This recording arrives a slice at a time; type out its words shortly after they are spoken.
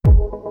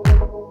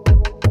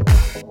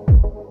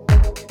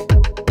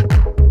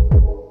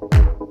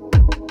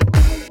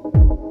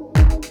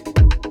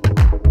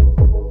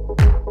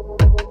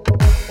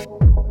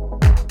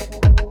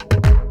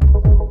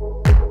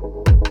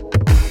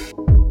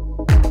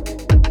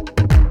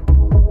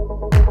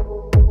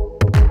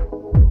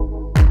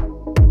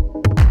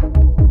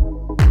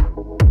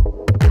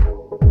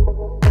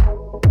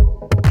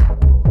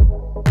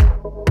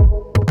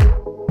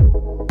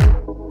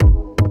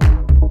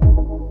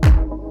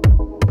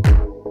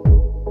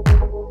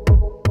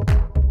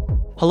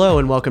Hello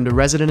and welcome to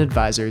Resident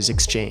Advisors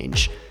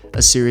Exchange,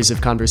 a series of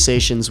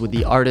conversations with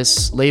the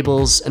artists,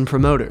 labels, and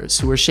promoters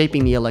who are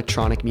shaping the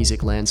electronic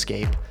music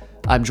landscape.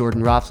 I'm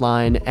Jordan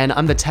Rothlein, and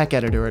I'm the tech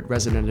editor at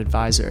Resident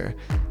Advisor.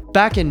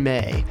 Back in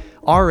May,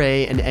 RA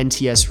and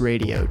NTS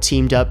Radio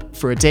teamed up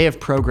for a day of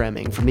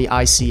programming from the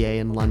ICA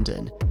in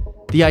London.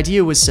 The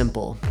idea was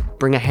simple: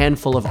 bring a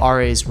handful of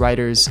RA's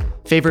writers,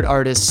 favorite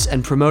artists,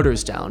 and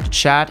promoters down to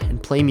chat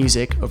and play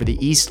music over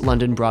the East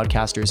London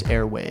broadcaster's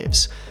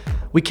airwaves.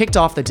 We kicked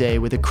off the day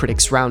with a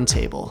Critics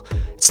Roundtable.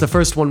 It's the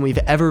first one we've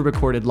ever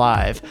recorded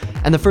live,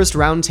 and the first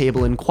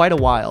roundtable in quite a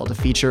while to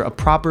feature a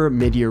proper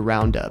mid-year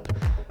roundup.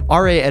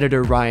 RA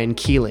editor Ryan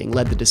Keeling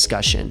led the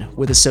discussion,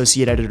 with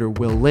associate editor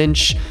Will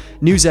Lynch,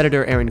 news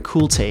editor Aaron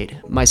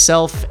Coultate,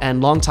 myself,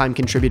 and longtime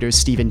contributor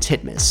Stephen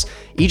Titmus,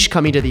 each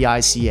coming to the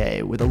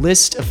ICA with a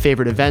list of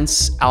favorite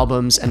events,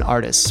 albums, and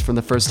artists from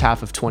the first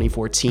half of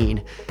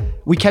 2014.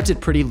 We kept it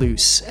pretty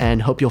loose,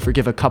 and hope you'll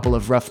forgive a couple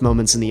of rough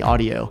moments in the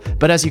audio,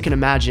 but as you can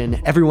imagine,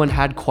 everyone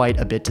had quite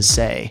a bit to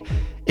say.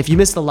 If you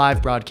missed the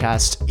live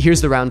broadcast,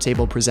 here's the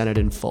roundtable presented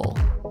in full.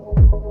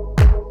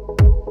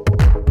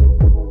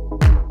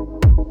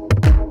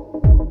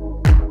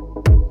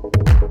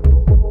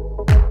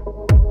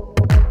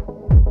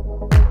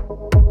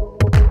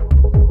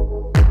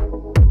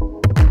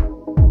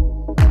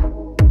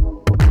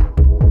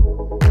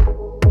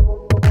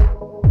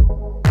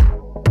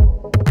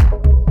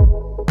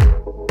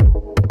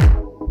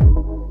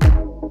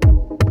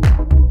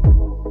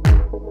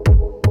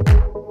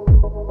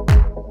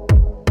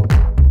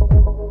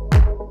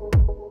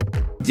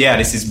 Yeah,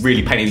 this is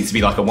really painting to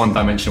be like a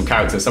one-dimensional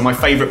character. So my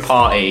favourite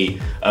party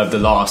of the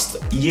last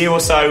year or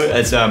so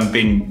has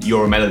been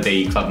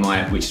Euromelody Club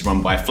Night, which is run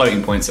by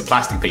Floating Points of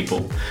Plastic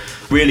People.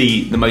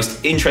 Really, the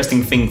most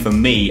interesting thing for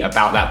me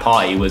about that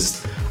party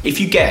was if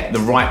you get the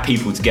right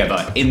people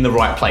together in the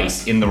right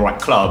place, in the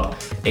right club,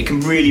 it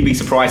can really be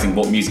surprising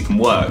what music can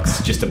work.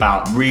 It's just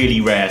about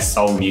really rare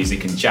soul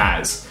music and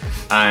jazz.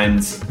 And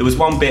there was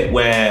one bit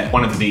where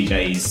one of the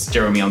DJs,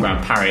 Jeremy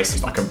Underground Paris,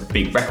 who's like a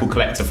big record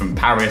collector from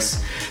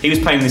Paris, he was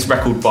playing this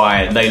record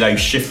by Lalo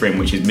Schifrin,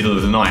 which is Middle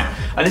of the Night.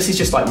 And this is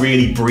just like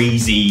really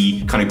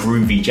breezy, kind of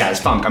groovy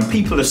jazz funk. And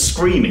people are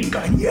screaming,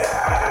 going,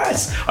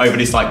 yes, over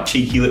this like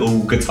cheeky little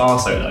guitar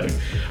solo.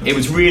 It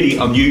was really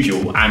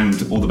unusual and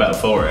all the better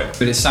for it.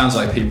 But it sounds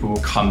like people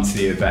come to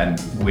the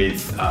event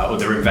with, or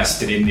they're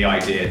invested in the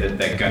idea that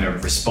they're going to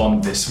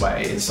respond this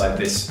way. It's like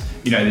this,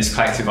 this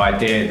collective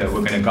idea that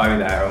we're going to go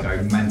there and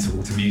go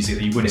mental to music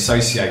that you wouldn't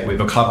associate with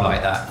a club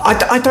like that.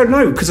 I don't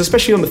know, because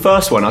especially on the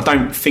first one, I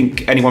don't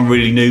think anyone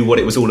really knew what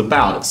it was all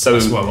about. So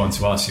that's what I wanted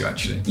to ask you,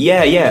 actually.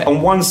 Yeah.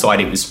 On one side,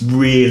 it was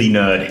really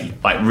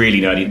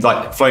nerdy.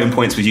 Like Floating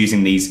Points was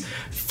using these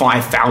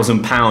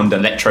 £5,000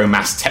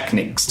 Electromass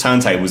Technics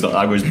turntables that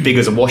are as big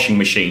as a washing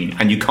machine,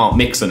 and you can't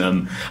mix on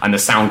them, and the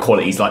sound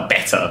quality is like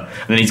better.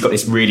 And then he's got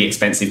this really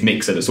expensive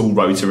mixer that's all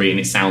rotary and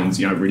it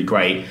sounds, really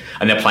great.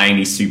 And they're playing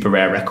these super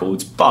rare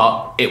records,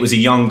 but it was a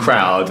young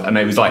crowd, and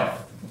it was like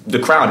the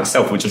crowd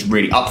itself was just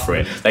really up for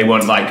it. They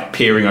weren't like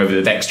peering over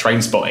the decks,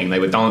 train spotting. They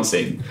were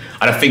dancing,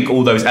 and I think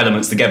all those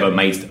elements together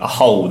made a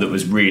whole that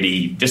was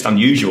really just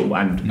unusual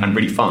and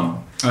really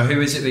fun. Oh,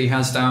 who is it that he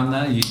has down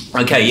there?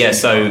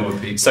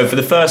 So for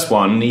the first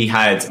one, he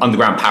had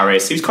Underground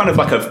Paris. He was kind of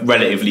like a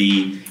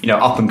relatively,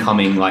 up and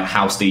coming like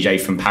house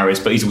DJ from Paris,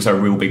 but he's also a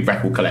real big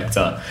record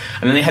collector.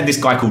 And then they had this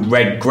guy called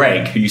Red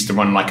Greg, who used to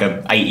run like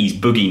a 80s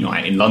boogie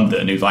night in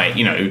London, who's like,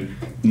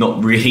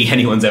 not really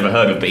anyone's ever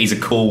heard of, but he's a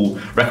cool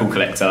record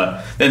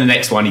collector. Then the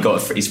next one, he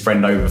got his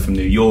friend over from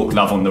New York,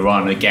 Love on the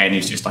Run. Again,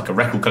 he's just like a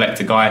record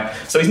collector guy.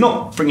 So he's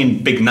not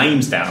bringing big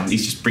names down.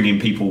 He's just bringing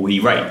people he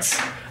rates.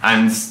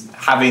 And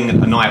having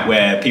a night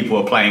where people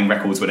are playing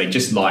records where they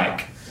just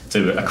like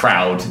to a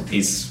crowd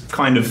is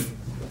kind of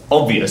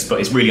obvious, but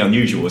it's really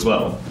unusual as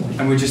well.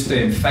 And we're just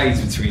doing fades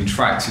between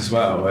tracks as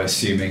well, we're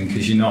assuming,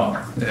 because you're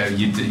not,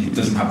 it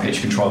doesn't have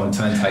pitch control on the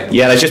turntable.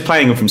 Yeah, they're just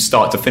playing them from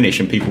start to finish,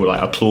 and people were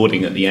like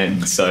applauding at the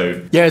end.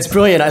 So yeah, it's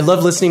brilliant. I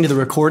love listening to the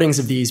recordings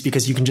of these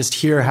because you can just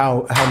hear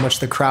how much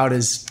the crowd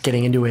is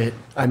getting into it.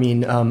 I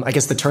mean, I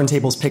guess the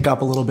turntables pick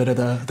up a little bit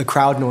of the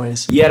crowd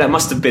noise. Yeah, that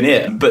must have been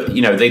it. But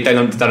they've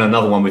done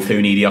another one with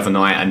Hooney the other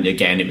night, and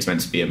again, it was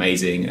meant to be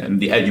amazing.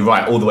 And you're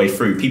right, all the way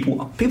through,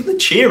 people are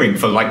cheering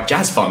for like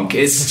jazz funk.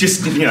 It's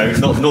just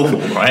not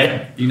normal,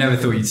 right? You never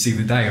thought you'd see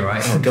the day,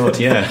 right? Oh God,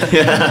 yeah.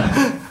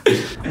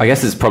 I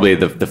guess it's probably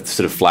the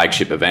sort of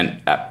flagship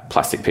event at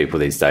Plastic People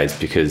these days,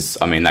 because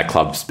that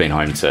club's been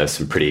home to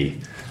some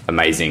pretty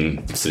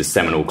amazing sort of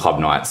seminal club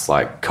nights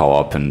like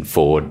Co-op and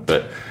Ford,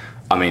 but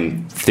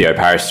Theo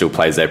Parrish still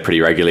plays there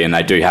pretty regularly, and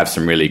they do have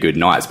some really good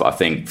nights, but I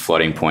think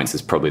Floating Points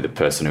is probably the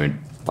person who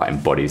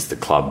embodies the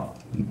club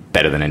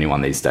better than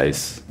anyone these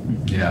days.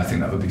 Yeah, I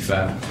think that would be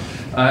fair.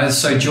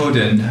 So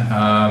Jordan,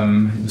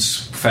 it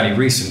was fairly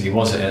recently,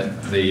 was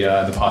it,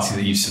 the party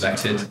that you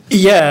selected?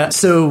 Yeah,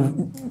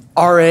 so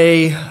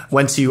RA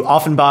went to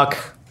Offenbach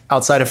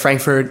outside of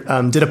Frankfurt,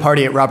 did a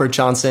party at Robert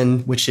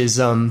Johnson, which is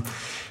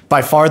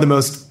by far the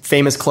most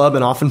famous club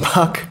in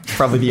Offenbach,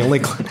 probably the only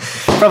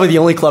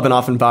club in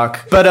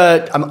Offenbach.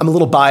 But I'm a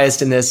little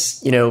biased in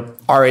this.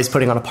 RA is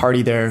putting on a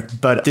party there,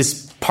 but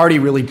this party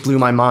really blew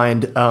my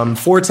mind.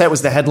 Fortet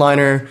was the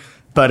headliner,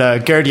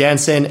 but Gerd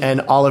Jansen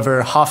and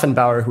Oliver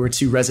Hoffenbauer, who are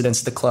two residents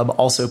of the club,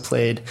 also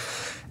played.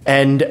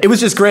 And it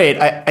was just great.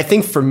 I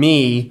think for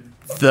me,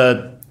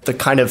 the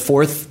kind of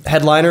fourth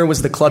headliner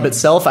was the club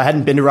itself. I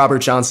hadn't been to Robert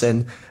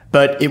Johnson,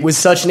 but it was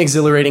such an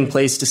exhilarating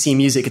place to see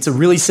music. It's a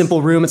really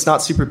simple room. It's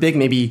not super big,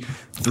 maybe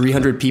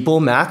 300 people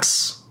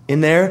max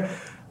in there.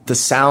 The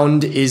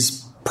sound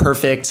is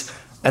perfect,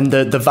 and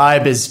the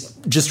vibe is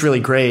just really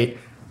great.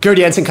 Gerd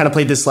Jansen kind of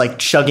played this like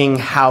chugging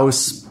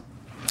house.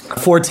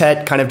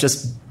 Fortet kind of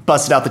just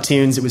busted out the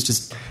tunes. It was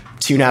just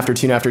tune after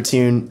tune after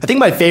tune. I think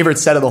my favorite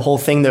set of the whole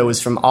thing, though,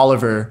 was from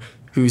Oliver,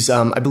 who's,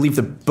 I believe,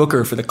 the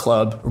booker for the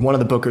club, or one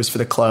of the bookers for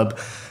the club.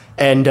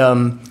 And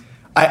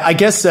I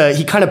guess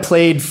he kind of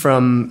played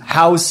from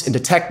house into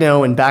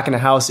techno and back into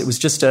house. It was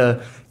just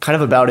kind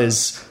of about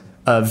as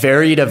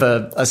varied of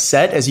a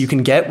set as you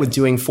can get with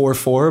doing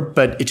 4/4,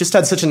 but it just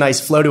had such a nice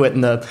flow to it,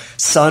 and the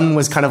sun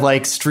was kind of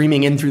like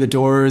streaming in through the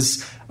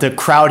doors. The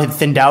crowd had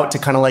thinned out to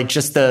kind of like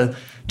just the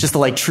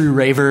like true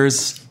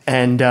ravers.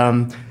 And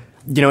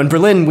in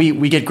Berlin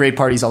we get great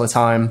parties all the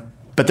time,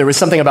 but there was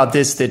something about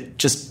this that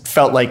just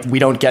felt like we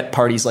don't get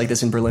parties like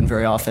this in Berlin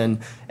very often,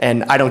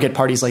 and I don't get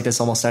parties like this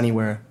almost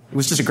anywhere. It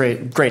was just a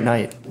great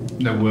night.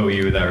 No, Will,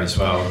 you were there as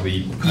well.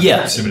 We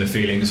had similar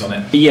feelings on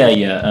it.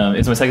 Yeah.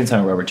 It's my second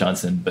time at Robert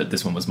Johnson, but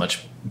this one was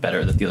much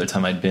better than the other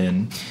time I'd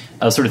been.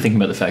 I was sort of thinking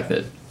about the fact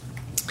that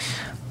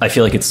I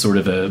feel like it's sort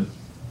of a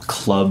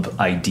club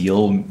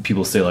ideal.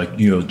 People say like,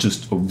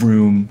 just a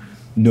room,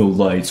 no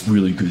lights,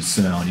 really good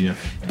sound,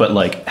 but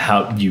like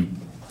how you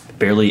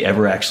barely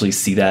ever actually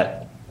see that,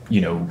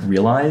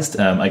 realized.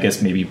 I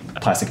guess maybe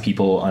Plastic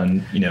People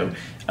on,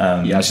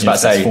 I was just about to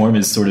say Form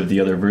is sort of the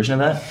other version of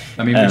that.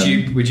 I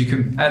mean, would you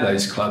compare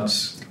those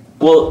clubs?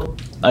 Well,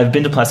 I've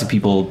been to Plastic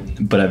People,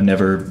 but I've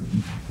never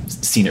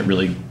seen it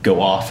really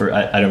go off, or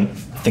I don't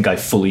think I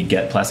fully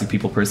get Plastic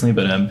People personally,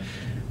 but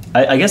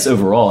I guess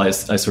overall, I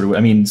sort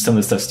of, some of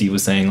the stuff Steve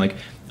was saying, like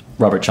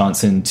Robert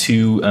Johnson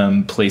too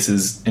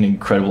places an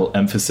incredible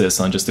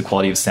emphasis on just the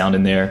quality of sound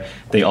in there.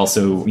 They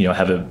also,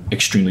 have an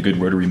extremely good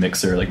rotary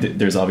mixer. Like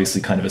there's obviously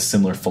kind of a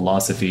similar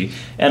philosophy.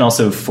 And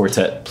also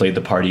Fortet played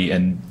the party,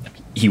 and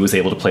he was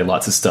able to play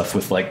lots of stuff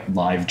with like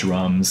live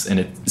drums, and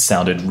it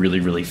sounded really,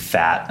 really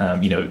fat.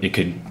 It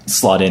could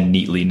slot in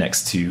neatly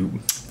next to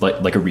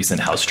like a recent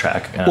house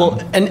track.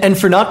 And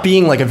for not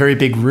being like a very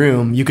big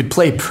room, you could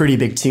play pretty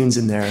big tunes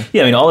in there.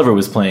 Yeah, Oliver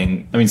was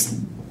playing.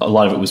 A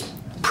lot of it was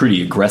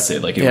pretty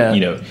aggressive.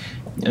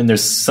 And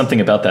there's something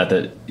about that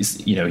is,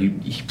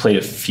 he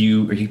played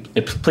he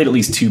played at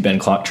least two Ben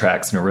Clock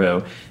tracks in a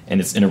row,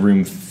 and it's in a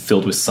room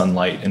filled with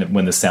sunlight. And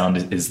when the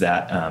sound is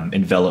that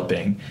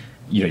enveloping,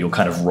 you'll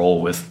kind of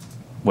roll with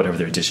whatever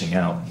they're dishing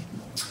out.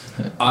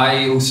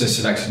 I also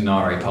selected an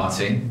RA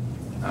party.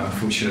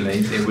 Unfortunately,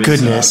 it was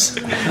goodness.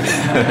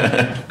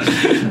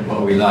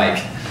 What we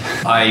like.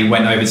 I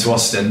went over to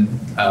Austin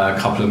a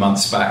couple of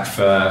months back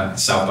for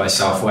South by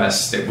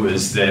Southwest. It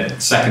was the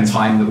second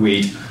time that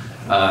we'd.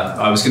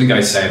 I was going to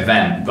go say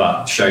event,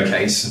 but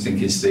showcase, I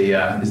think is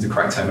the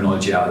correct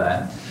terminology out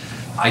there.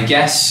 I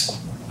guess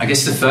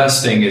the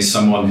first thing is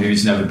someone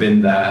who's never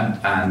been there,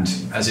 and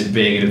as it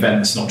being an event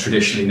that's not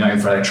traditionally known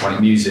for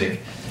electronic music,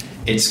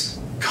 it's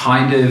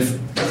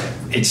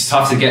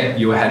tough to get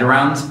your head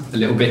around a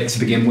little bit to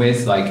begin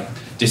with. Like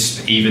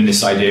just even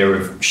this idea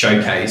of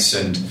showcase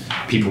and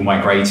people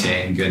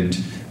migrating and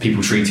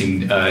people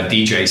treating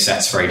DJ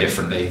sets very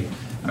differently.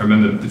 I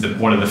remember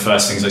one of the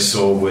first things I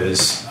saw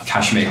was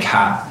Kashmir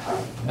Cat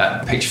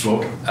at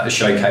Pitchfork at a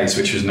showcase,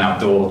 which was an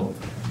outdoor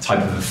type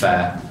of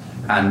affair.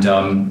 And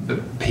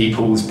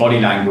people's body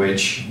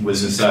language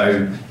was as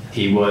though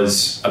he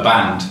was a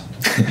band.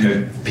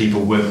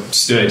 People were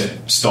stood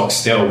stock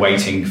still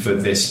waiting for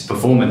this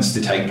performance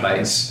to take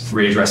place,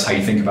 readdress how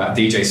you think about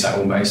a DJ set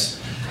almost.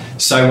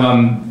 So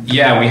we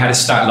had a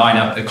stacked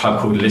lineup at a club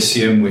called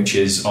Elysium, which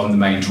is on the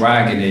main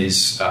drag and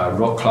is a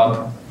rock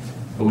club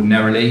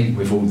ordinarily,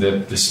 with all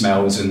the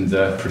smells and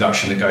the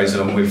production that goes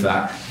along with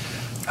that.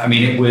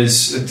 It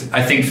was,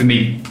 I think for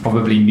me,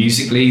 probably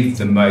musically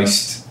the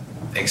most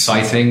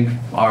exciting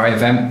RA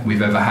event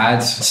we've ever had.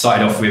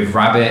 Started off with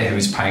Rabbit, who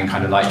was playing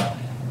kind of like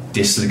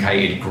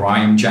dislocated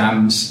grime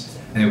jams,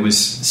 and it was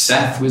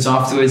Seth was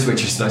afterwards,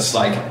 which is this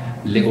like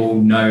little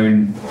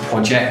known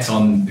project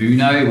on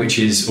Uno, which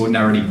is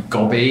ordinarily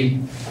Gobby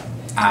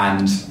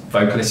and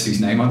vocalist whose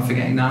name I'm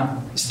forgetting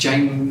now. It's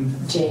Jamie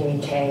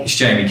K. It's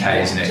Jamie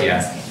K, isn't it?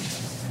 Yeah.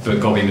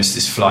 But Gobby missed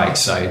his flight,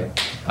 so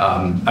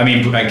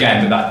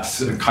again,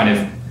 that kind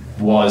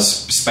of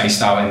was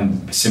spaced out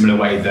in a similar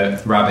way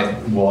that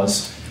Rabbit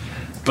was.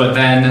 But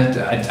then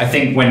I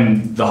think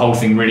when the whole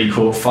thing really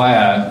caught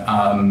fire,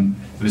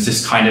 it was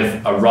this kind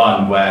of a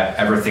run where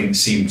everything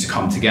seemed to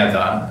come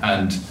together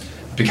and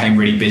became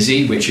really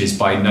busy, which is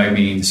by no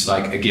means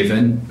like a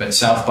given at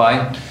South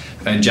by.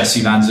 And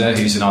Jesse Lanza,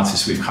 who's an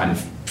artist we've kind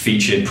of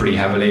featured pretty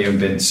heavily and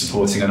been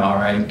supporting on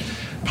RA,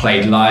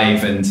 played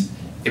live, and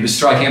it was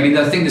striking. I mean,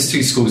 I think there's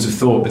two schools of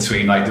thought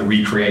between like the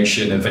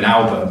recreation of an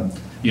album,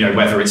 you know,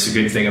 whether it's a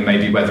good thing and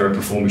maybe whether a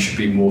performer should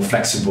be more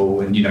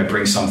flexible and, you know,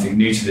 bring something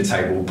new to the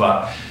table.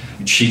 But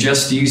she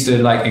just used a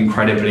like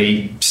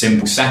incredibly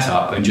simple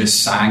setup and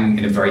just sang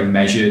in a very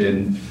measured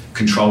and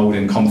controlled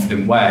and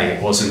confident way.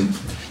 It wasn't,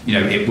 you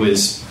know, it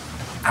was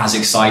as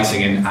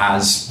exciting and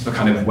as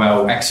kind of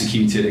well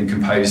executed and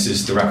composed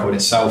as the record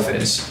itself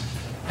is.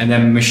 And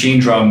then Machine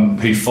Drum,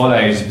 who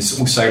followed, was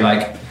also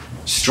like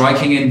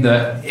striking in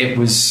that he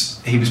was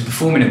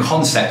performing a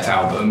concept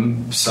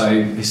album.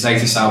 So his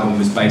latest album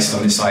was based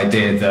on this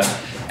idea that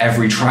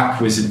every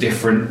track was a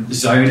different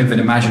zone of an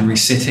imaginary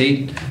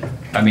city.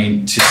 I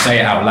mean, to say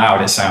it out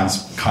loud, it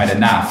sounds kind of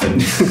naff,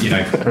 and you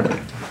know,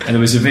 and there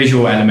was a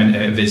visual element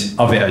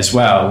of it as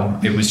well.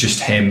 It was just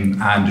him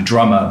and a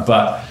drummer,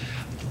 but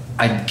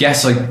I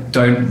guess I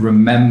don't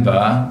remember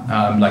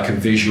like a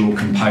visual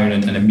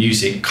component and a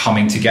music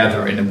coming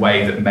together in a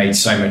way that made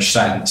so much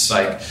sense.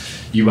 Like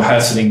you were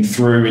hurtling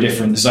through a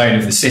different zone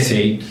of the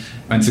city,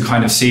 and to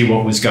kind of see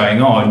what was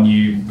going on,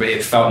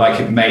 it felt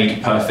like it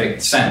made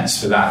perfect sense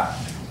for that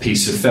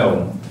piece of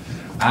film.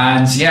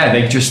 And yeah,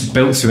 they just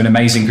built to an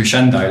amazing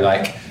crescendo.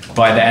 Like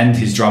by the end,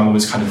 his drummer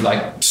was kind of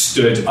like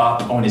stood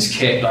up on his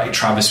kit, like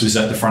Travis was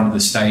at the front of the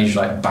stage,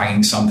 like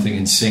banging something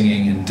and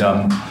singing. And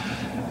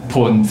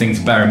important thing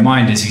to bear in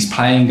mind is he's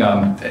playing,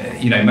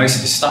 you know, most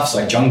of his stuff's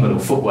like jungle or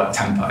footwork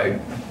tempo,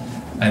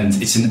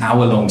 and it's an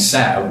hour-long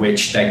set at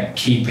which they're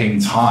keeping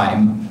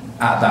time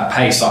at that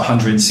pace, like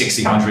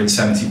 160,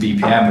 170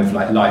 BPM of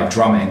like live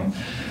drumming.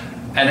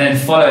 And then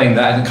following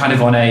that, kind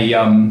of on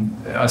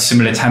a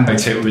similar tempo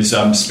to it, was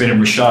Spin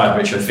and Rashad,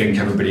 which I think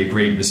everybody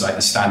agreed was like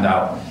the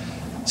standout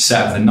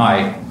set of the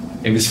night.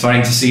 It was funny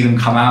to see them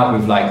come out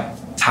with like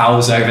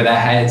towels over their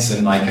heads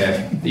and like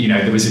you know,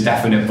 there was a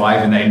definite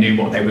vibe and they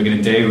knew what they were going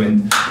to do.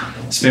 And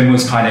Spin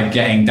was kind of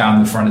getting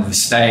down the front of the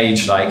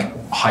stage, like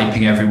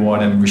hyping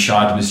everyone, and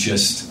Rashad was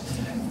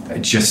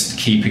just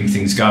keeping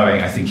things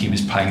going. I think he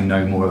was playing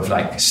no more of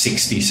like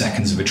 60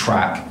 seconds of a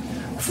track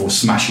before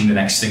smashing the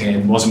next thing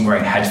in. Wasn't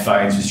wearing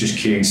headphones, was just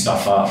queuing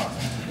stuff up,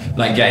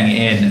 like getting it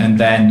in. And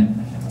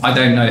then I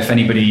don't know if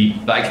anybody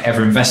like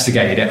ever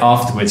investigated it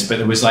afterwards, but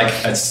there was like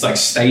a like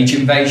stage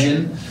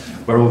invasion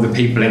where all the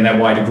people in their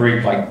wider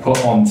group like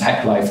put on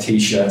Tech Life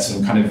t-shirts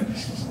and kind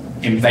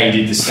of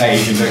invaded the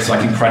stage and looked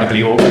like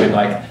incredibly awkward,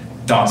 like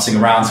dancing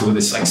around to all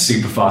this like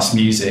super fast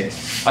music.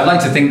 I'd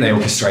like to think they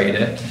orchestrated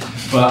it,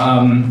 but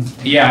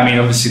yeah, I mean,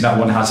 obviously that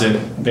one has a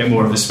bit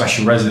more of a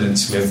special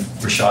resonance with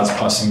Rashad's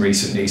passing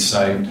recently.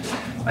 So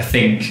I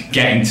think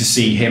getting to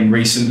see him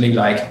recently,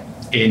 like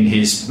in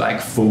his like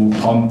full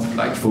pomp,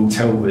 like full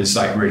tilt, was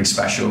like really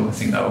special. I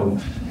think that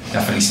will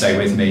definitely stay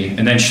with me.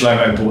 And then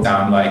Shlomo brought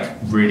down like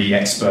really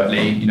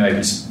expertly, you know, it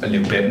was a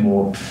little bit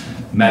more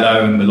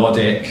mellow and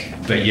melodic,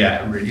 but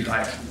yeah, really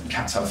like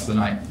capped up for the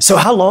night. So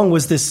how long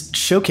was this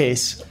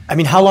showcase? I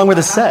mean, how long were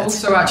the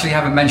sets? I also actually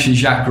haven't mentioned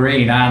Jacques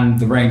Green and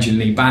the Ranger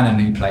Lee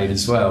Bannon who played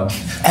as well.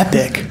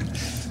 Epic.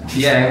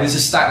 Yeah, it was a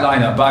stacked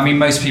lineup, but I mean,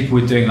 most people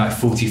were doing like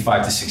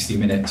 45 to 60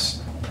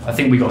 minutes. I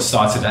think we got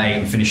started at 8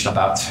 and finished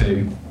about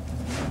 2.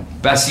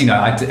 But you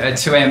know, a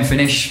 2 a.m.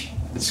 finish,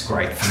 it's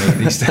great for me at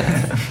least.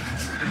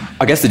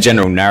 I guess the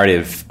general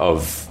narrative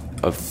of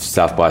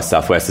South by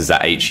Southwest is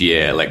that each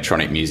year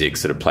electronic music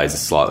sort of plays a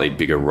slightly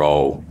bigger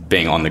role.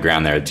 Being on the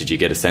ground there, did you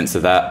get a sense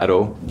of that at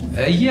all?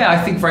 Yeah,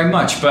 I think very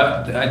much.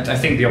 But I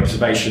think the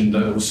observation,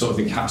 that was sort of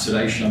the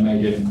encapsulation I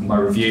made in my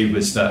review,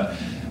 was that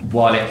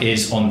while it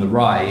is on the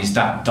rise,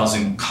 that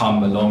doesn't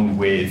come along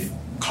with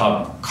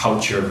club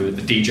culture,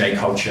 the DJ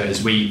culture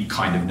as we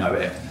kind of know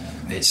it.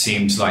 It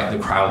seems like the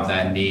crowd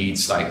there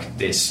needs like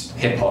this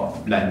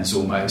hip-hop lens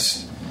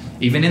almost.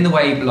 Even in the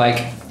way, like,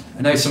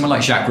 I know someone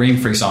like Jacques Green,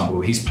 for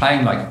example, he's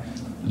playing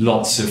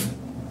lots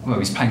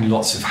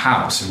of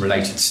house and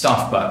related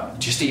stuff, but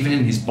just even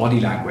in his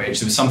body language,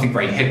 there was something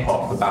very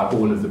hip-hop about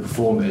all of the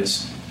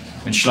performers,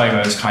 and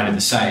Shlomo is kind of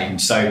the same.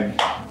 So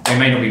they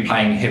may not be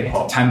playing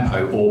hip-hop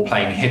tempo or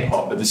playing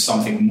hip-hop, but there's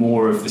something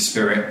more of the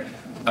spirit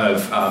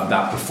of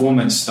that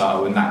performance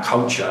style and that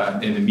culture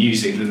in the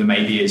music that there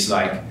maybe is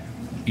like,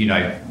 you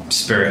know,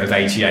 spirit of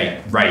 88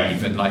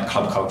 rave and like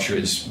club culture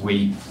as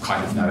we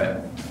kind of know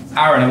it.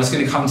 Aaron, I was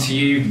going to come to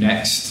you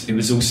next. It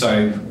was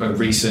also a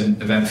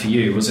recent event for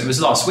you. It was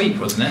last week,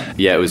 wasn't it?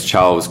 Yeah, it was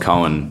Charles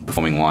Cohen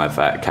performing live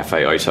at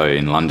Cafe Oto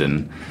in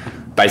London.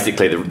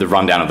 Basically, the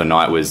rundown of the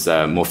night was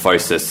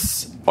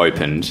Morphosis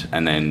opened,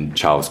 and then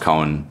Charles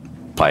Cohen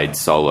played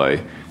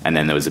solo, and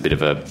then there was a bit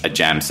of a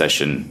jam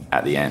session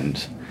at the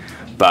end.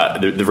 But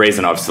the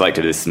reason I've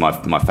selected this as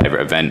my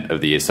favourite event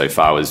of the year so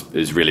far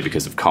is really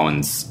because of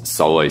Cohen's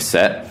solo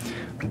set.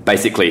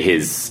 Basically,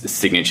 his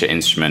signature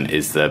instrument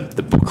is the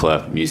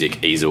Buchla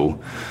music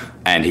easel,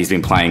 and he's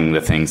been playing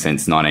the thing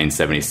since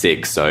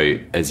 1976. So,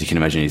 as you can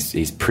imagine,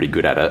 he's pretty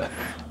good at it.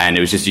 And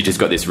it was just, you just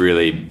got this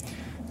really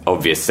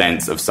obvious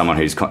sense of someone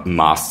who's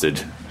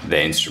mastered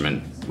their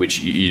instrument, which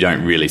you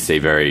don't really see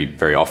very,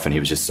 very often. He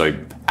was just so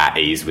at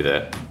ease with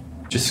it.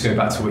 Just to go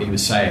back to what you were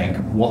saying,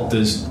 what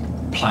does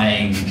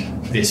playing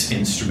this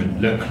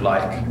instrument look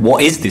like?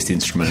 What is this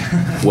instrument?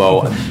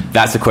 Well,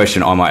 that's a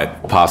question I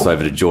might pass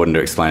over to Jordan to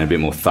explain a bit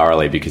more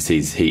thoroughly, because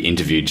he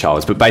interviewed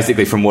Charles. But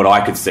basically, from what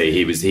I could see,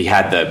 he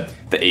had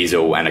the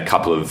easel and a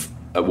couple of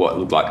what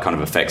looked like kind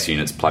of effects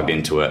units plugged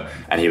into it,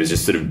 and he was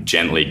just sort of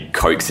gently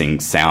coaxing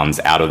sounds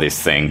out of this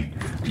thing.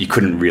 You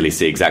couldn't really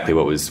see exactly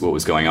what was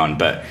going on,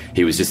 but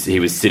he was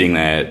sitting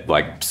there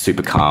like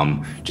super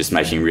calm, just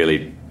making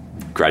really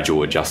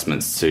gradual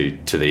adjustments to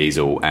the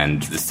easel,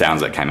 and the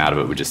sounds that came out of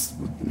it were just,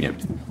 you know,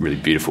 really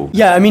beautiful.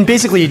 Yeah, I mean,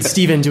 basically,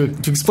 Stephen,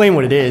 to explain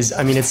what it is,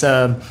 I mean, it's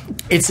a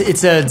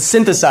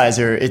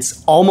synthesizer.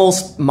 It's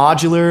almost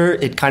modular.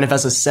 It kind of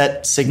has a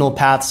set signal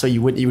path, so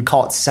you would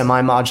call it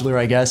semi-modular,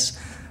 I guess.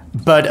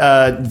 But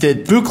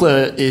the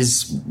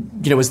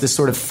Buchla was this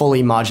sort of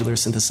fully modular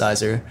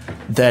synthesizer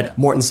that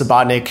Morton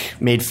Subotnick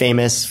made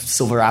famous,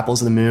 Silver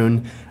Apples of the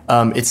Moon.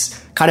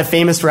 It's kind of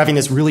famous for having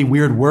this really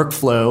weird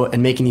workflow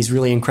and making these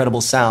really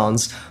incredible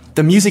sounds.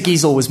 The Music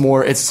Easel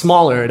it's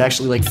smaller. It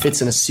actually like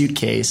fits in a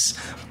suitcase.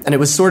 And it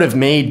was sort of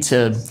made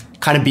to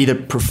kind of be the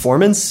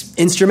performance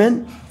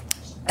instrument.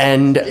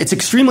 And it's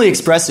extremely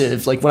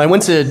expressive. Like when I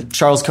went to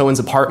Charles Cohen's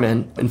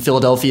apartment in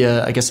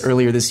Philadelphia, I guess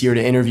earlier this year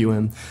to interview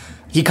him,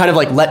 he kind of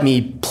like let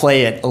me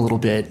play it a little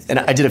bit. And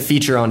I did a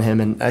feature on him.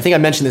 And I think I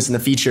mentioned this in the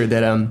feature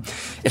that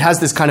it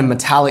has this kind of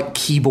metallic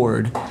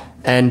keyboard.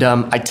 And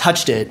I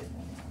touched it.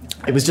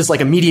 It was just like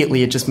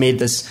immediately it just made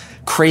this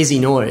crazy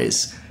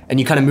noise. And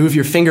you kind of move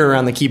your finger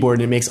around the keyboard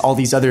and it makes all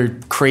these other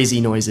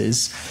crazy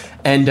noises.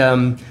 And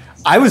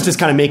I was just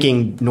kind of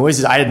making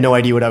noises. I had no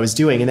idea what I was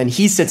doing. And then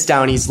he sits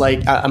down. He's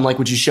like, I'm like,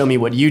 would you show me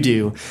what you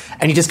do?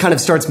 And he just kind of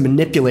starts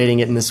manipulating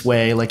it in this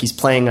way. Like he's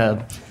playing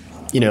a,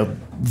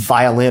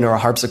 violin or a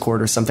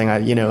harpsichord or something, I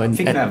think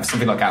they have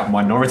something like out of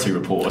Minority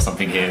Report or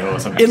something here or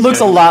something. It looks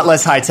a lot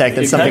less high tech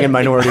than something in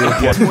Minority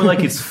Report. It's more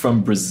like it's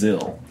from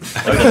Brazil.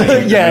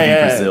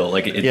 Brazil.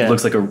 Like it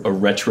looks like a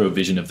retro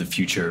vision of the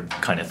future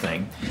kind of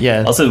thing.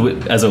 Yeah. Also,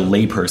 as a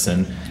lay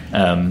person,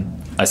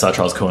 I saw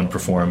Charles Cohen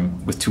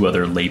perform with two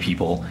other lay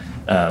people,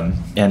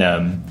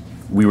 and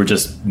we were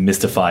just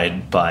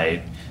mystified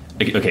by.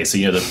 Okay, so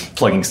the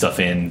plugging stuff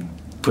in,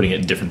 putting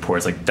it in different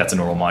ports, like that's a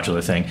normal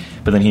modular thing.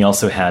 But then he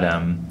also had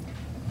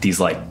these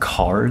like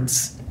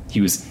cards. He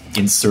was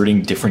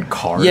inserting different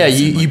cards. Yeah,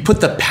 you put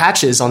the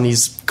patches on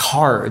these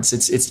cards.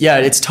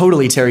 It's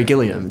totally Terry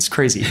Gilliam. It's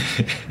crazy.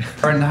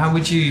 And how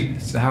would you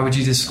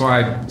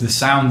describe the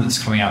sound that's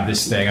coming out of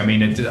this thing? I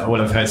mean, what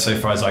I've heard so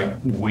far is like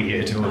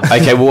weird.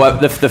 Okay, well,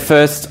 the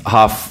first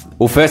half.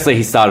 Well, firstly,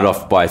 he started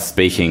off by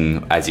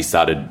speaking as he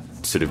started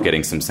sort of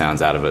getting some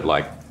sounds out of it,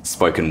 like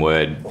spoken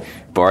word,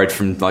 borrowed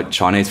from like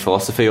Chinese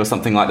philosophy or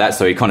something like that.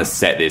 So he kind of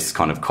set this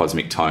kind of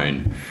cosmic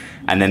tone.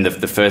 And then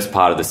the first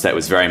part of the set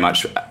was very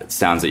much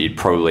sounds that you'd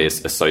probably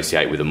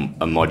associate with a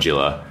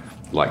modular,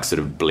 like sort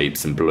of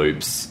bleeps and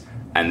bloops.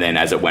 And then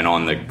as it went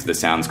on, the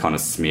sounds kind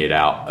of smeared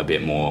out a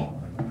bit more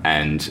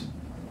and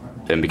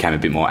then became a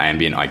bit more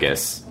ambient, I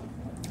guess.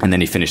 And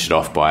then he finished it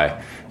off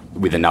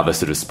with another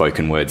sort of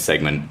spoken word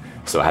segment.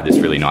 So it had this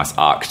really nice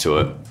arc to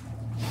it.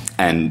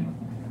 And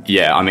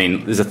yeah, I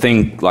mean, there's a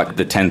thing like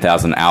the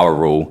 10,000 hour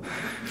rule,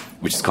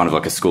 which is kind of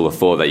like a school of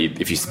thought that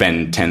if you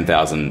spend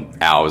 10,000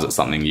 hours at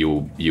something,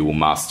 you will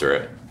master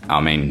it.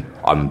 I mean,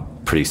 I'm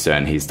pretty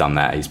certain he's done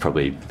that. He's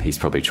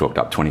probably chalked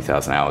up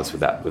 20,000 hours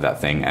with that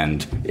thing,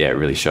 and yeah, it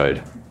really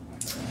showed.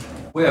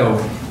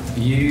 Will,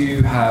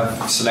 you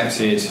have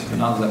selected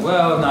another.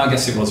 Well, no, I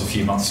guess it was a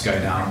few months ago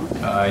now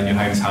in your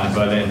hometown of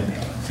Berlin.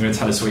 You're going to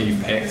tell us what you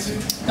picked.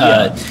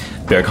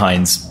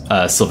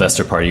 Berghain's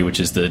Sylvester Party, which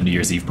is the New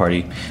Year's Eve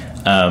party,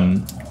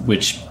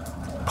 which.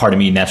 Part of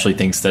me naturally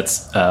thinks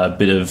that's a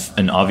bit of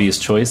an obvious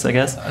choice, I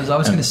guess. I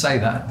was going to say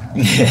that.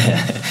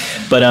 Yeah.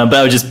 But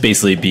I would just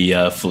basically be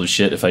full of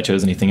shit if I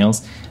chose anything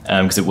else,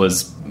 because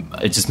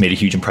it just made a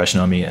huge impression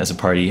on me as a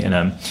party. And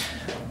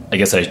I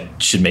guess I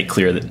should make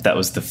clear that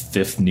was the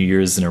 5th New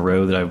Year's in a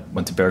row that I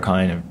went to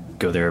Berghain. I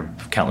go there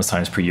countless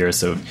times per year,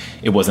 so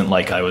it wasn't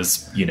like I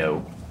was,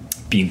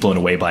 being blown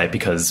away by it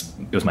because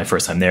it was my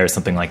first time there or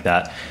something like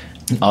that.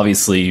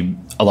 Obviously,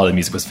 a lot of the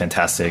music was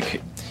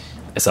fantastic.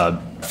 I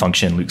saw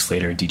Function, Luke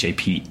Slater, DJ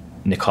Pete,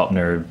 Nick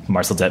Hopner,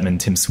 Marcel Detman,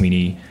 Tim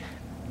Sweeney,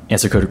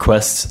 Answer Code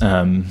Request.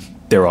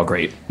 They were all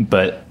great.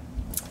 But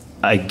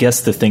I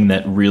guess the thing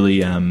that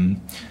really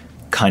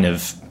kind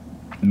of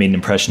made an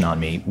impression on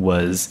me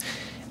was,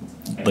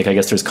 like, I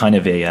guess there's kind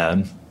of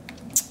a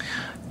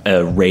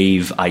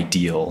rave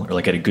ideal, or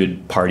like at a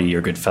good party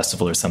or good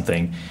festival or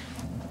something,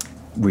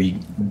 where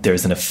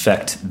there's an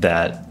effect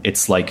that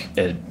it's like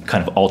a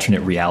kind of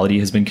alternate reality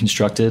has been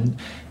constructed.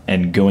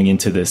 And going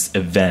into this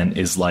event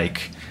is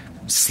like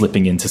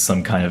slipping into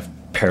some kind of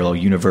parallel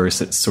universe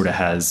that sort of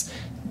has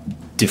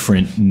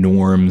different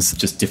norms,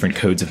 just different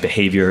codes of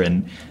behavior.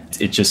 And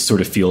it just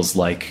sort of feels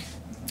like,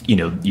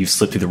 you've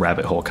slipped through the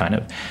rabbit hole kind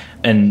of.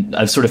 And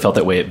I've sort of felt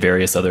that way at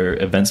various other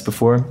events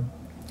before,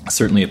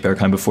 certainly at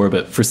Berghain before.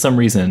 But for some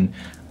reason,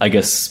 I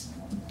guess,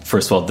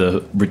 first of all,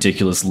 the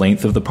ridiculous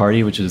length of the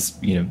party, which is,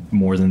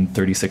 more than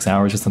 36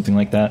 hours or something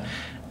like that.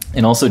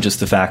 And also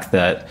just the fact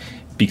that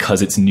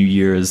because it's New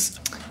Year's,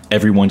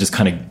 everyone just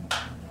kind of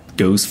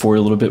goes for it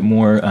a little bit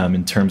more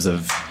in terms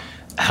of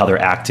how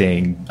they're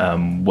acting,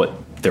 what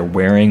they're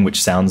wearing,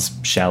 which sounds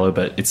shallow,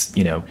 but it's,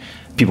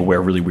 people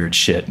wear really weird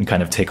shit and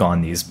kind of take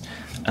on these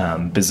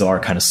bizarre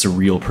kind of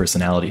surreal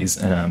personalities.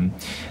 And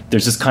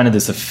there's just kind of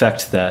this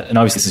effect that, and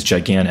obviously this is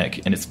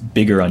gigantic and it's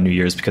bigger on New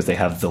Year's because they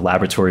have the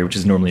Laboratory, which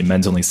is normally a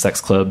men's only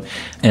sex club.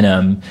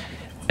 And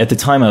at the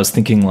time I was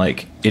thinking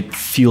like, it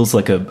feels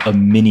like a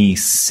mini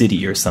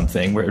city or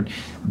something where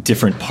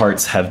different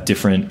parts have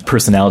different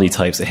personality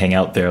types that hang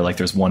out there. Like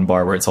there's one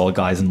bar where it's all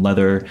guys in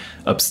leather.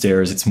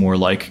 Upstairs, it's more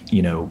like,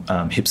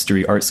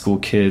 hipstery art school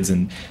kids.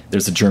 And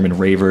there's the German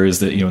ravers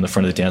that, in the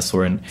front of the dance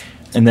floor. And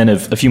then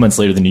a few months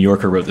later, the New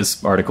Yorker wrote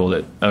this article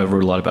that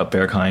wrote a lot about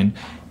Berghain.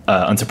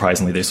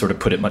 Unsurprisingly, they sort of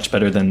put it much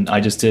better than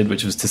I just did,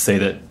 which was to say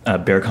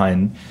that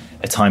Berghain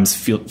at times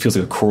feels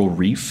like a coral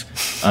reef,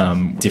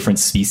 different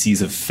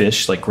species of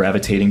fish like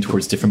gravitating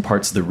towards different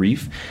parts of the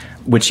reef,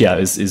 which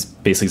is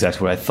basically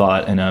exactly what I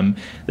thought. And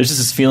there's just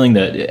this feeling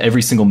that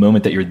every single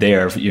moment that you're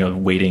there,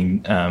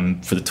 waiting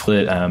for the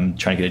toilet,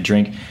 trying to get a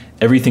drink,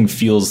 everything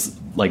feels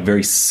like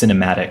very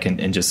cinematic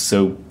and just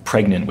so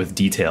pregnant with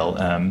detail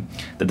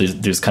that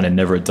there's kind of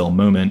never a dull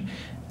moment.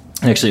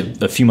 And actually,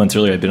 a few months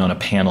earlier, I'd been on a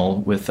panel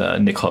with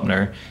Nick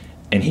Hopner,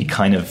 and he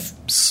kind of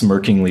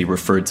smirkingly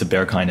referred to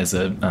Berghain as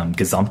a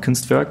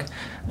Gesamtkunstwerk,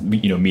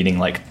 meaning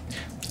like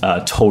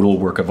a total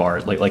work of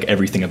art, like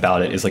everything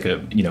about it is like a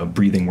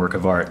breathing work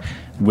of art,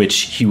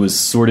 which he was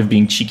sort of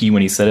being cheeky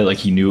when he said it, like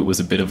he knew it was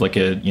a bit of like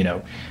a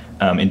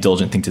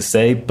indulgent thing to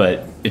say,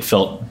 but it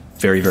felt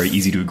very, very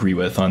easy to agree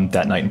with on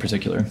that night in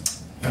particular.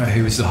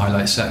 Who was the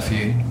highlight set for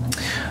you?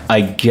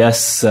 I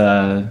guess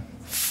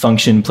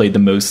Function played the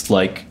most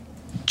like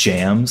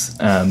jams,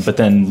 but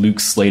then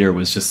Luke Slater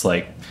was just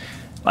like,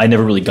 I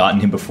never really gotten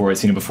him before. I'd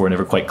seen him before,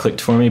 never quite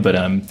clicked for me, but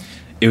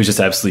it was just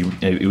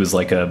absolutely, it was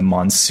like a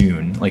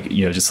monsoon, like,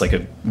 just like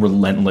a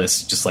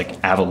relentless, just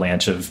like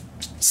avalanche of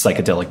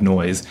psychedelic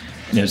noise.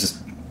 And it was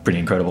just pretty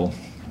incredible.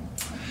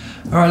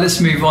 All right, let's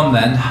move on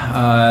then.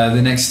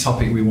 The next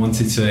topic we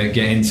wanted to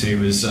get into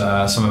was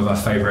some of our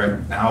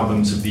favorite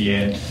albums of the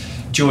year.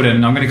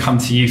 Jordan, I'm going to come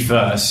to you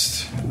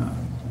first.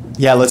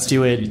 Yeah, let's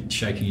do it. You're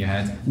shaking your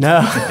head. No.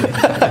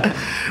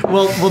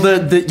 well,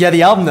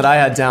 the album that I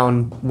had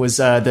down was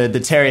the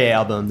Terje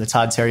album, the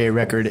Todd Terje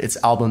record. It's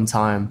Album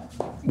Time,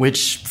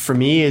 which for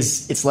me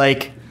it's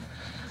like,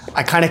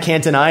 I kind of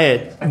can't deny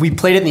it. We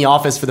played it in the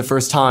office for the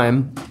first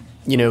time,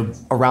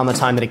 around the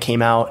time that it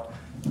came out,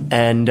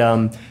 and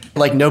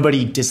like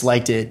nobody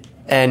disliked it.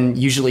 And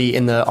usually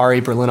in the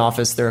RA Berlin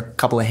office, there are a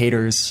couple of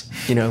haters,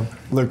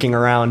 lurking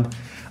around.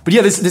 But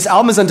yeah, this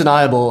album is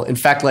undeniable. In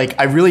fact, like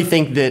I really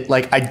think that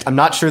like I'm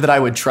not sure that I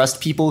would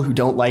trust people who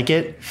don't like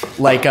it.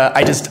 Like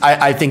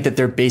I think that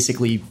they're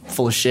basically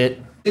full of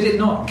shit. Did it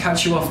not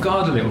catch you off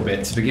guard a little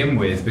bit to begin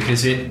with?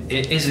 Because it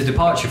is a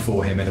departure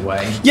for him in a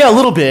way. Yeah, a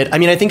little bit. I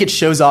mean, I think it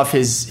shows off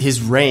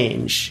his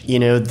range.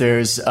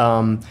 There's there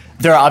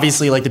are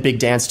obviously like the big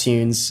dance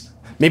tunes.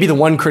 Maybe the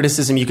one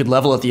criticism you could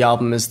level at the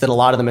album is that a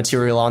lot of the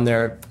material on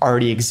there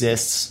already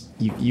exists.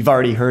 You've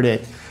already heard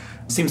it.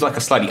 Seems like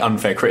a slightly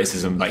unfair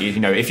criticism. Like,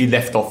 if you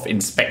left off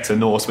Inspector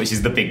Norse, which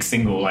is the big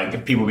single,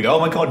 like people would go, "Oh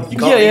my god, you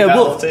can't leave that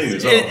off too."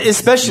 As well.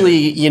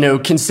 Especially,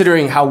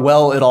 considering how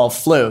well it all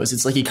flows.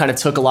 It's like he kind of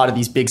took a lot of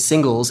these big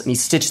singles and he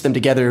stitched them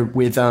together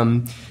with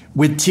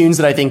tunes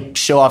that I think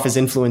show off his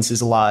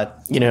influences a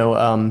lot.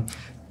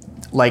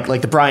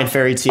 Like the Brian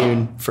Ferry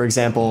tune, for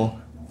example.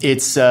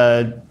 It's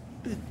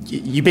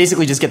you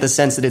basically just get the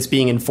sense that it's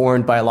being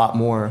informed by a lot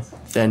more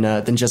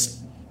than just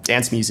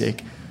dance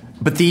music.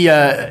 But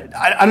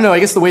I don't know,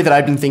 I guess the way that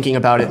I've been thinking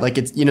about it, like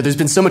it's, there's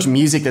been so much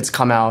music that's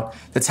come out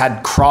that's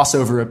had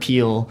crossover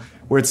appeal,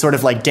 where it's sort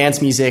of like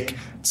dance music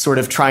sort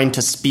of trying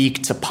to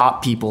speak to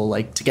pop people,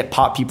 like to get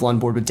pop people on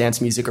board with dance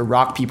music or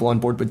rock people on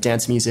board with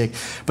dance music.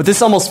 But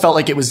this almost felt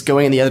like it was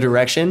going in the other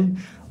direction,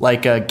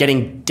 like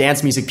getting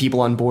dance music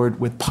people on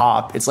board with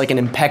pop. It's like an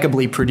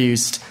impeccably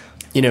produced,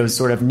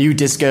 sort of new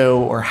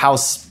disco or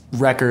house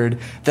record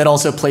that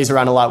also plays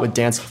around a lot with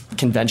dance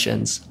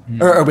conventions,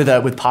 or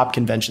with pop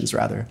conventions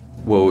rather.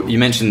 Well, you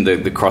mentioned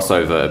the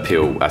crossover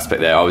appeal aspect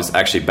there. I was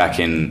actually back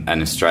in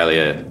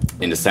Australia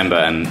in December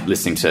and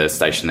listening to a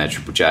station there,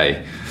 Triple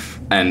J,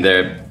 and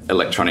their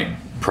electronic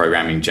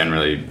programming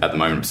generally at the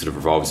moment sort of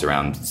revolves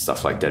around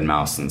stuff like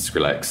Deadmau5 and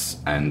Skrillex.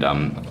 And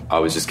I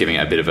was just giving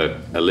it a bit of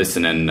a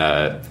listen, and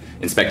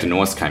Inspector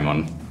Norse came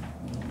on,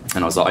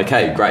 and I was like,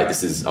 okay, great.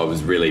 I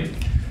was really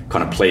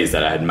kind of pleased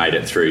that I had made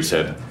it through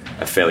to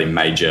a fairly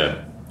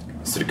major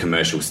sort of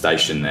commercial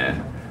station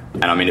there.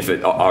 And I mean,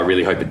 I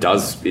really hope it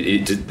does.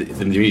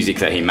 The music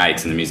that he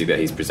makes and the music that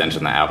he's presented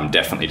on that album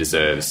definitely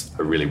deserves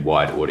a really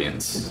wide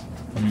audience.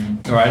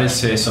 All right, let's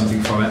hear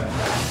something from it.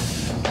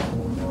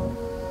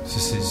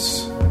 This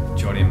is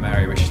Johnny and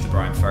Mary, which is the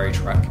Brian Ferry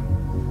track.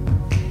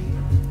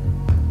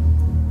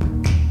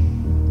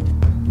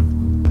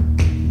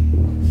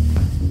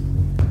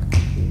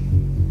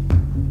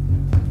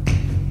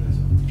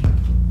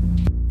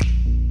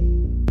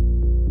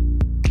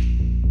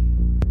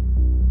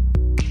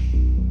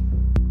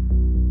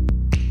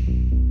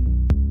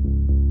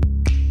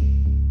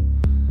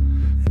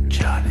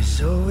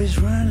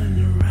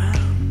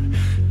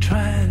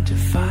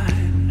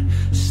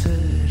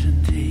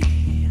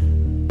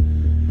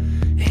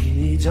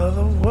 needs all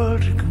the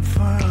world to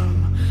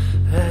confirm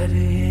that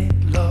he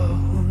ain't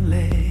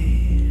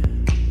lonely.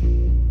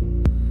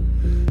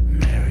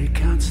 Mary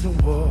counts the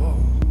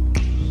walls,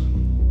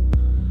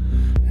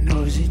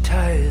 knows he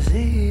tires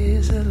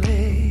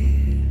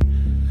easily.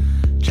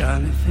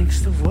 Johnny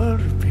thinks the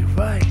world would be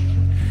right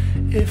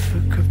if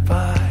it could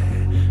buy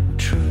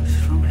truth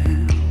from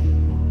him.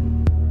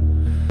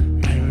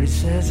 Mary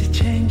says he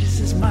changes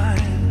his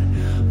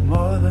mind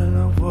more than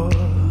a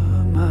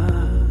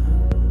woman,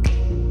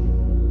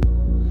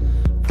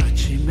 but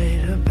she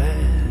made her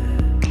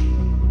bed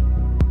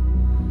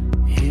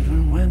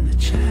even when the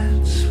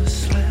chance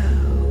was slim.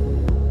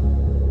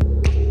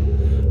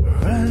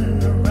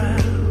 Running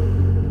around,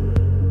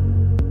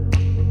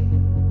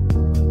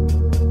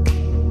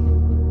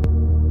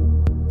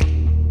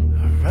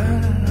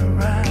 running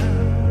around.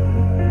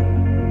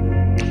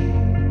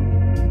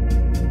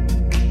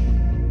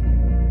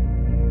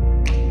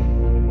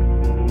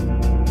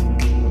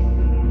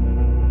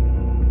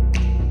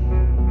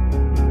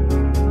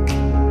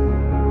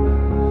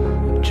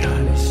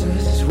 Johnny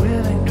says he's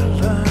willing to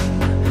learn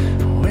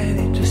when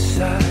he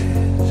decides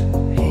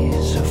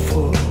he's a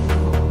fool.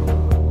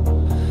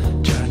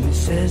 Johnny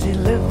says he'll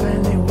live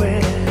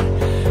anywhere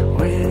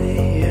when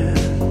he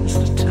earns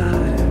the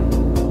time.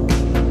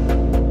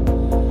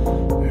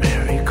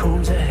 Mary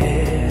combs her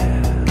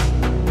hair,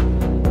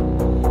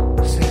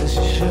 says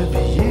she should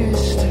be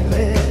used to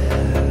it.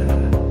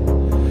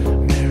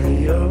 Mary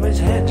always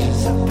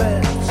hedges her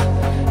bets,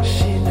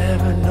 she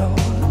never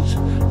knows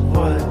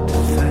what to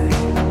think.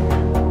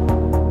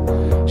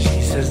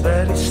 She says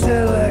that he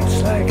still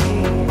acts like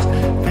he's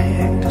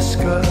being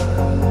discovered,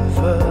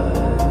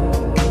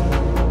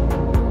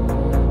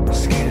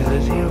 scared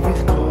that he'll be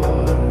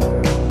caught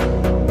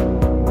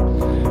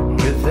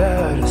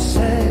without a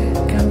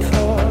second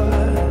thought.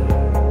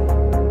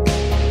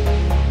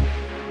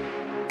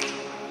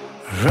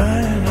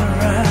 Running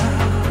around,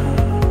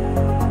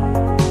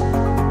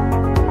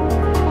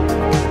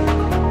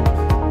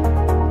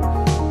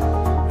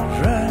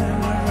 running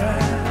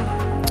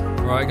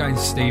around. Right, going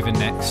to Stephen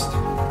next.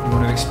 You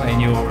want to explain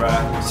your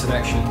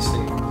selection,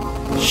 Steve?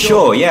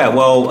 Sure, yeah.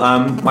 Well,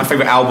 my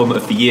favourite album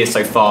of the year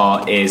so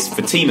far is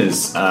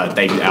Fatima's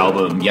debut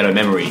album, Yellow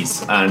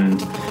Memories.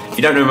 And if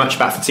you don't know much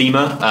about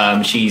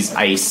Fatima, she's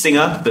a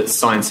singer that's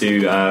signed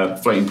to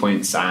Floating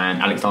Points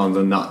and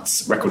Alexander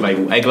Nutt's record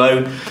label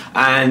Eglo.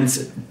 And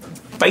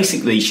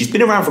basically, she's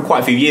been around for quite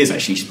a few years,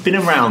 actually. She's been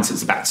around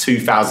since about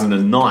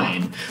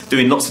 2009,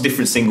 doing lots of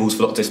different singles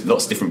for lots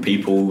of different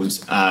people,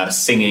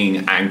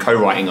 singing and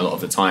co-writing a lot of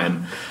the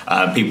time.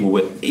 People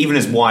with, even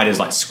as wide as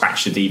like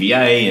Scratch the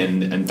DVA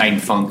and Dane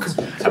Funk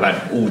have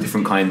had all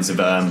different kinds of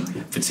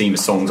Fatima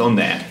songs on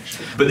there.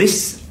 But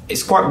this,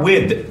 it's quite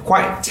weird,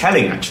 quite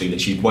telling actually,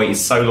 that she'd waited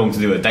so long to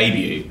do her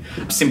debut,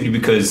 simply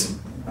because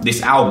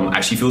this album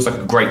actually feels like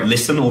a great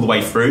listen all the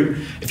way through.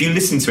 If you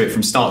listen to it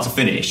from start to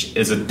finish,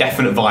 there's a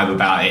definite vibe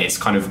about it. It's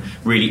kind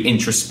of really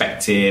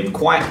introspective,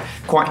 quite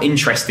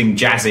interesting,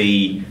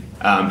 jazzy,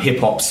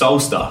 hip-hop soul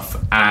stuff.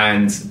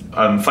 And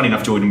funny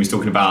enough, Jordan was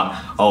talking about,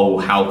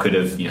 how could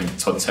have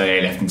Todd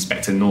Terje left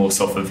Inspector Norse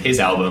off of his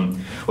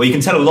album? Well, you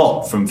can tell a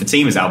lot from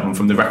Fatima's album,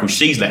 from the record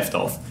she's left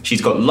off.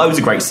 She's got loads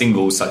of great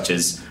singles, such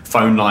as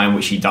Phone Line,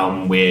 which she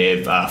done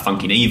with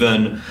Funky and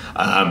Even,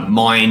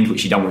 Mind,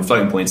 which she done with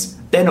Floating Points.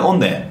 They're not on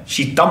there.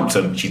 She dumped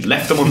them. She's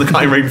left them on the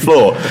cutting room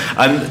floor.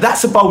 And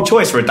that's a bold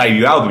choice for a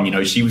debut album.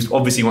 She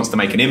obviously wants to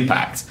make an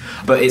impact.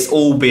 But it's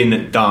all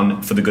been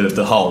done for the good of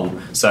the whole.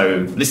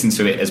 So listen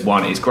to it as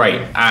one. It's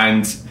great.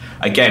 And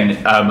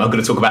again, I'm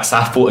going to talk about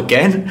Southport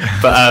again.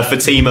 But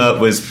Fatima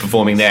was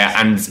performing there.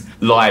 And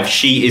live,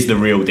 she is the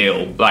real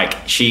deal. Like,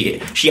 she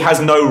has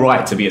no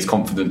right to be as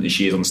confident as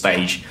she is on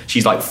stage.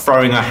 She's like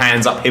throwing her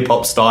hands up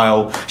hip-hop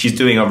style. She's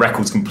doing her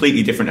records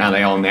completely different how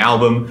they are on the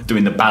album,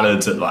 doing the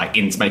ballads to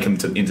make them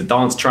into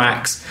dance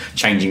tracks,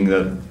 changing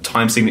the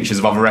time signatures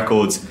of other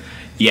records.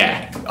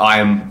 Yeah, I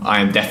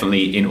am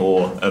definitely in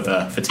awe of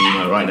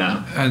Fatima right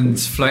now. And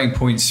Floating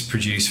Points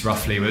produced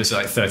roughly, was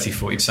like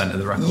 30-40% of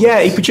the record.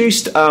 Yeah, he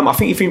produced, I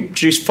think he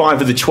produced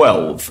 5 of the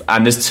 12,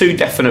 and there's 2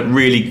 definite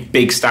really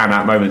big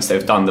standout moments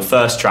they've done. The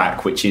first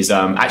track, which is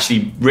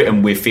actually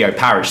written with Theo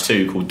Parrish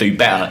too, called Do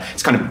Better.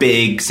 It's kind of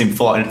big,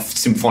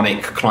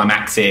 symphonic,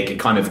 climactic, the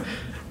kind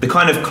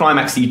of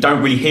climax that you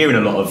don't really hear in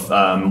a lot of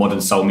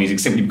modern soul music,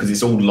 simply because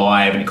it's all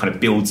live and it kind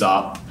of builds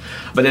up.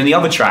 But then the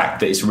other track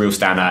that is a real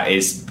standout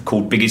is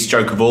called Biggest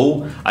Joke of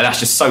All, and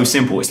that's just so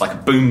simple. It's like a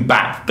boom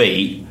bap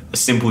beat, as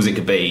simple as it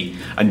could be,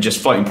 and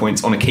just Floating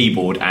Points on a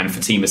keyboard and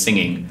Fatima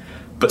singing.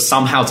 But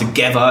somehow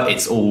together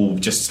it's all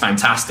just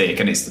fantastic,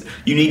 and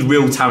you need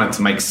real talent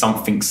to make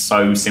something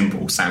so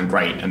simple sound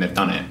great, and they've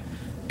done it.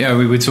 Yeah,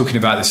 we were talking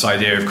about this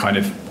idea of kind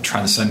of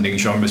transcending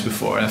genres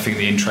before, and I think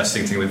the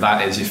interesting thing with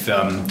that is if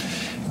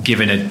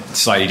given a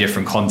slightly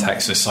different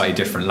context, a slightly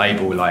different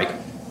label, like,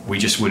 we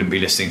just wouldn't be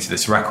listening to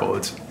this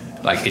record.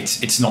 Like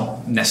it's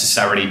not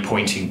necessarily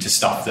pointing to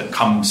stuff that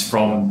comes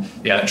from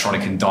the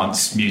electronic and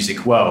dance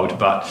music world,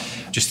 but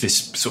just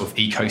this sort of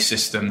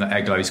ecosystem that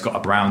Eglo's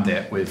got around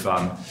it with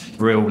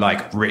real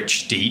like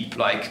rich, deep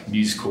like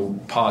musical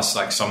past,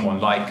 like someone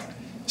like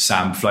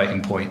Sam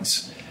Floating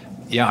Points.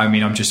 Yeah, I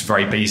mean, I'm just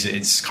very pleased that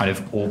it's kind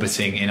of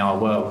orbiting in our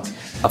world.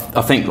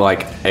 I think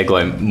like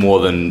Eglo, more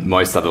than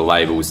most other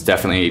labels,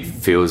 definitely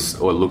feels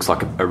or looks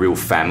like a real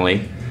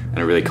family and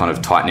a really kind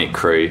of tight-knit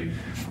crew.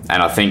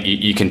 And I think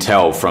you can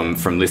tell from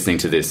listening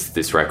to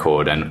this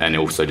record and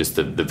also just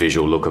the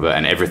visual look of it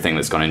and everything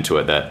that's gone into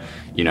it that,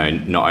 you know,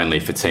 not only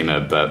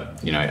Fatima, but,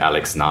 you know,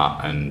 Alex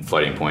Nut and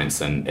Floating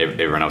Points and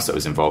everyone else that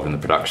was involved in the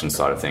production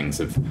side of things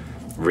have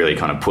really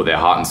kind of put their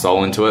heart and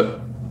soul into it.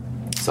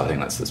 So I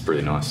think that's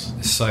pretty nice.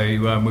 So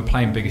we're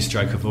playing Biggest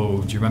Joke of All.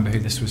 Do you remember who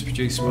this was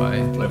produced by?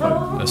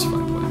 Flowpo. That's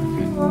Flowpo.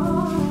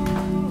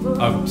 Okay.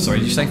 Oh, sorry,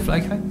 did you say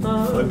Flowpo?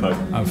 Flowpo.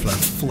 Oh,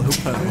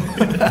 Flowpo.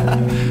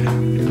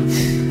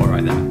 All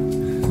right then.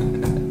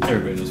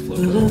 Everybody knows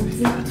Flowpo.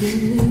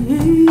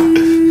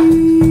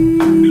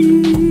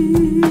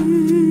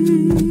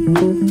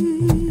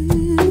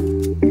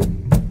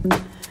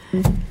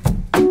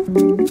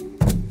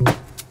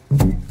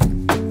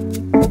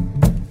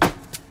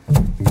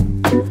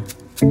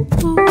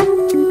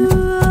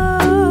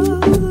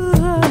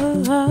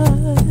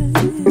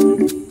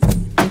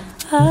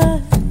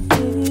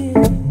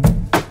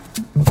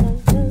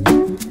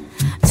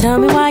 Tell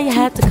me why you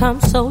had to come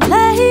so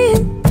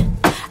late.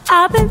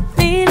 I've been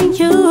needing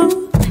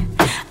you.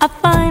 I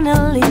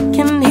finally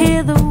can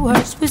hear the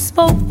words we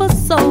spoke for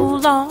so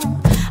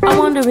long. I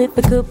wonder if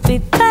it could be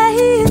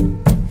fate,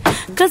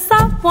 'cause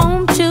I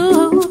want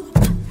you,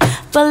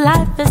 but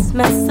life is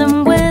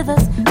messing with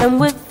us and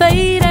we're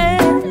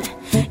faded.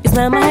 You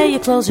smell my hair, you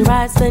close your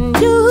eyes, then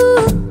you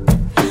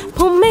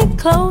pull me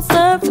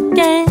closer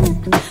again.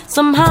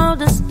 Somehow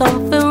this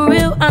don't feel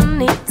real, I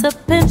need to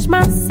pinch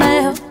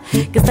myself,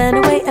 'cause then I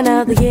wait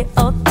another year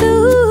or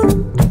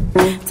two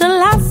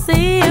till I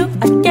see you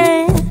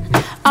again.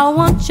 I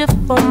want you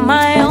for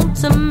my own,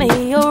 to me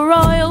you're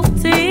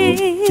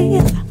royalty.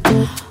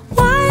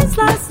 Why is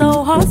life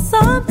so hard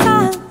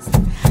sometimes?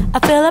 I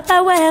feel like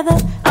bad weather,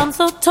 I'm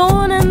so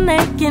torn and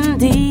aching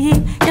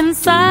deep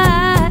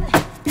inside.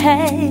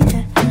 Hey,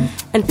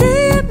 and do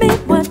you mean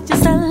what you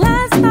said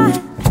last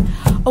night?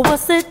 Or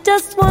was it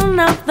just one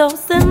of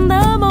those in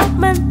the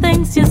moment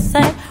things you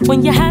say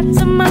when you had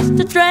too much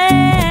to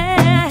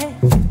drink?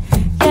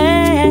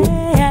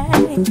 Yeah.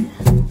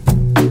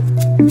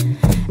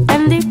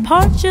 And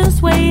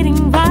departure's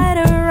waiting right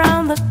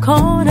around the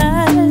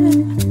corner.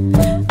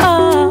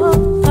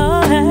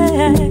 Oh,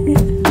 hey.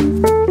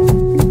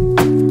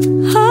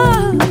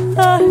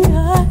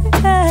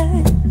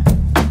 Hey.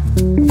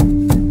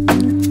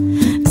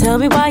 Tell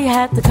me why you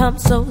had to come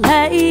so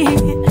late.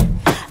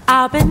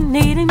 I've been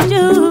needing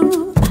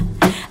you.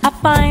 I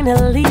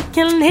finally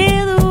can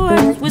hear the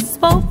words we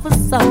spoke for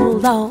so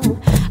long.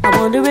 I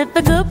wonder if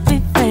it could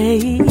be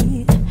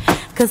fate,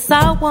 'cause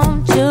I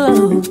want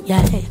you,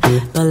 yeah.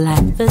 But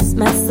life is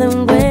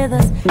messing with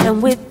us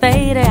and we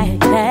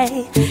faded,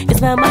 hey. You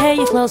smell my hair,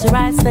 you close your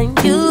eyes, then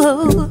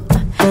you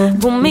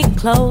pull me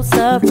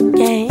closer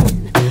again.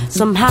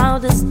 Somehow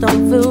this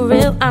don't feel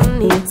real, I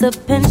need to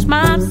pinch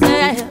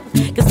myself,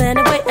 'cause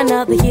anyway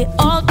another year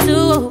or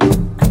two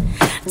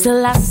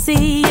till I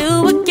see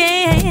you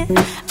again.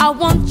 I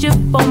want you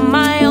for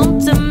my own,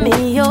 to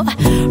me you're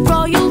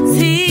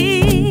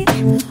royalty.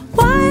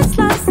 Why is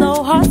life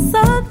so hard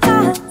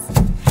sometimes?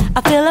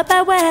 I feel like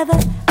bad weather,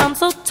 I'm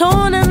so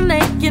torn and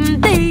aching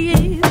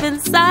deep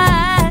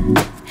inside.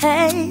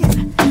 Hey,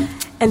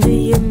 and do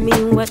you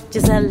mean what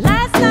you said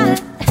last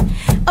night?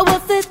 Or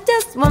was it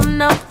just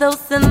one of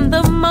those in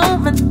the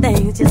moment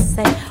things you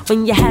say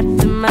when you had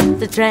too much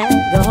to drink?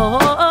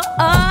 Oh,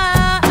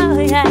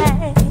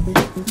 yeah.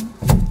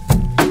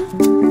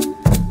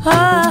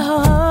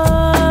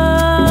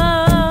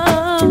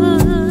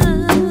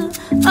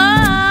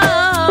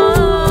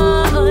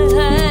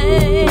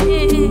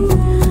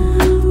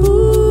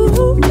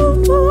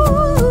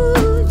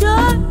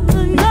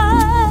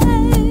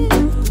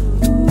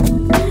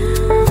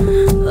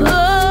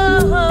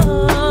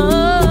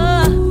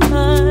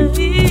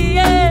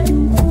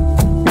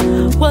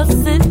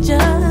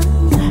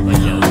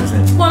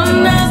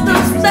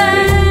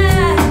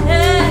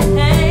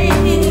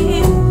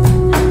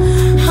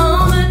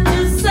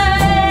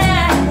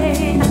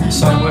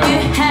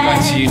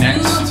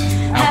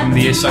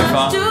 So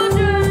far?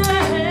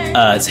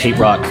 It's Hate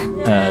Rock,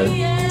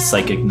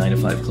 Psychic 9 to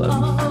 5 Club.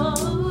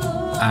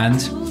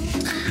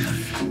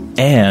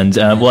 And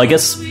well, I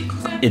guess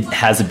it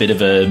has a bit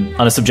of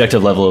on a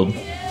subjective level,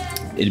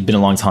 it had been a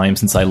long time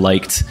since I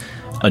liked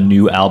a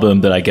new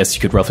album that I guess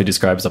you could roughly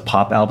describe as a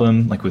pop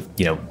album, like with,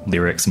 you know,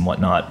 lyrics and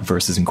whatnot,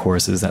 verses and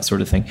choruses, that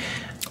sort of thing.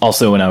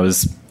 Also, when I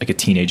was like a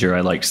teenager,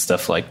 I liked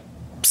stuff like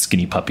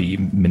Skinny Puppy,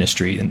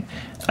 Ministry, and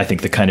I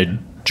think the kind of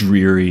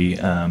dreary,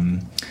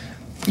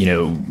 you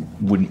know,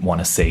 wouldn't want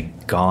to say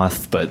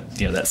goth, but,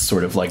 you know, that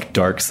sort of like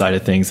dark side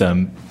of things,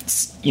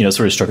 you know,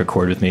 sort of struck a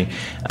chord with me.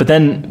 But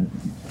then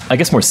I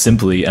guess more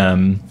simply,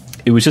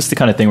 it was just the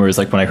kind of thing where it's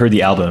like when I heard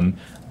the album,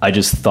 I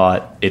just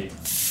thought it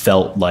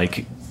felt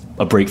like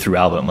a breakthrough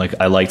album. Like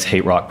I liked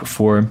Hate Rock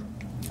before,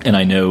 and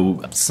I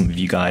know some of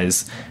you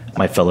guys,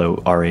 my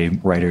fellow RA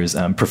writers,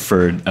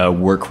 preferred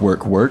Work,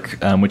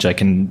 which I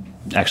can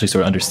actually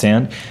sort of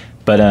understand.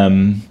 But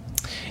in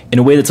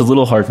a way that's a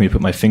little hard for me to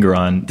put my finger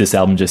on, this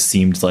album just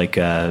seemed like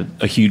a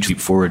huge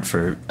leap forward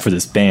for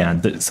this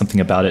band. That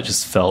something about it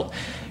just felt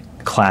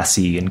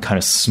classy and kind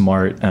of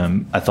smart.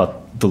 I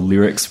thought the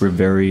lyrics were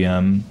very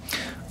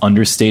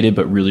understated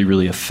but really,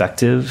 really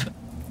effective.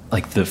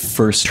 Like the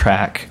first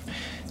track,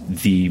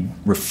 the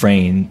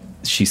refrain,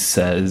 she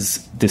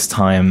says, "This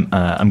time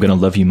I'm going to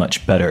love you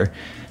much better,"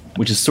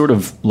 which is sort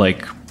of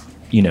like,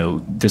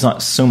 there's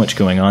not so much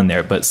going on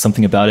there, but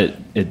something about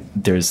it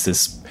there's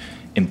this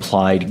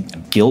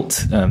implied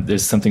guilt.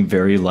 There's something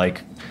very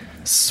like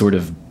sort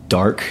of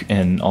dark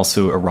and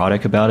also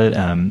erotic about it.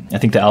 I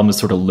think the album is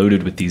sort of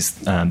loaded with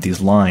these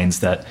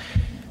lines that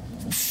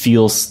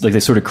feels like they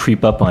sort of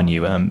creep up on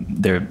you.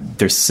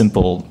 They're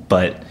simple,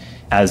 but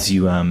as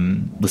you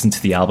listen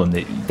to the album,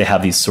 they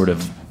have these sort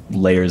of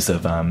layers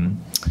of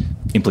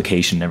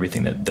implication and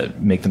everything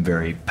that make them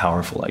very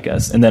powerful, I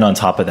guess. And then on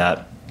top of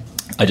that,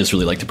 I just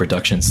really like the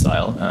production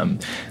style.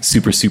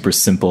 Super, super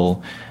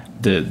simple.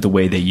 The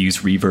way they use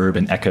reverb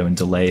and echo and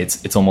delay,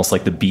 it's almost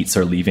like the beats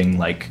are leaving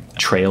like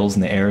trails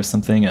in the air or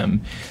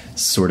something.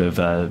 Sort of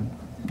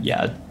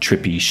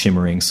trippy,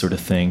 shimmering sort of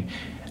thing.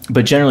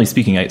 But generally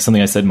speaking,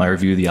 something I said in my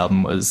review of the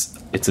album was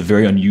it's a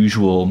very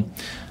unusual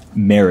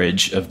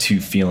marriage of two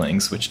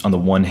feelings, which on the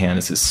one hand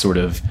is this sort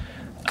of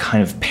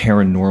kind of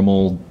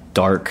paranormal,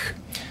 dark,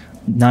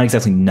 not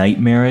exactly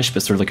nightmarish,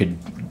 but sort of like a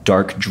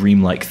dark,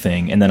 dreamlike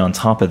thing. And then on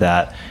top of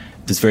that,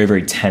 this very,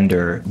 very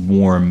tender,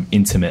 warm,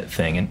 intimate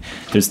thing. And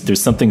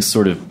there's something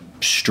sort of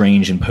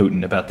strange and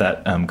potent about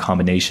that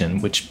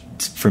combination, which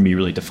for me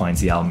really defines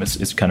the album.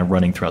 It's kind of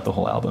running throughout the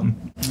whole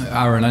album.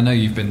 Aaron, I know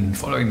you've been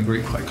following the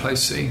group quite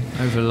closely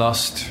over the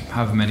last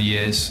however many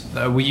years.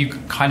 Were you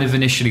kind of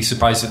initially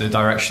surprised at the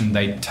direction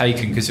they'd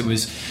taken? Because it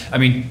was,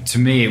 to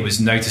me, it was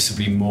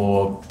noticeably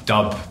more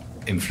dub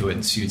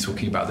influence. You were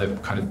talking about the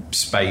kind of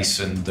space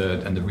and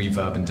the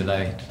reverb and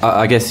delay.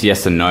 I guess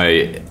yes and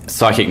no.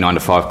 Psychic 9 to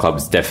 5 Club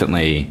is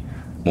definitely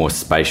more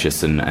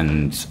spacious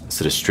and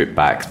sort of stripped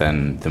back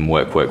than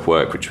Work,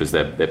 which was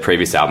their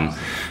previous album.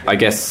 I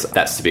guess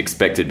that's to be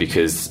expected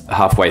because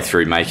halfway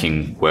through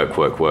making Work,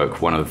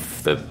 one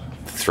of the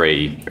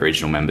 3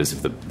 original members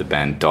of the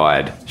band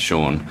died,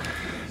 Sean.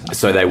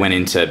 So they went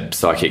into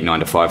Psychic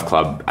 9 to 5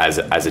 Club as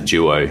a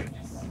duo,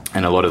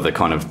 and a lot of the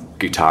kind of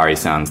guitar-y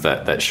sounds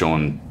that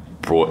Sean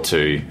brought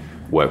to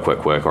Work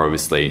are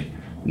obviously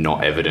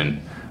not evident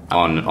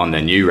on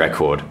their new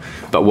record.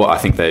 But what I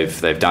think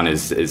they've done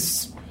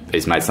is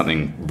made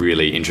something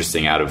really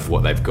interesting out of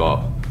what they've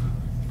got.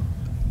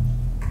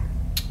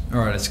 All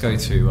right, let's go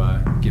to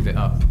Give It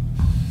Up.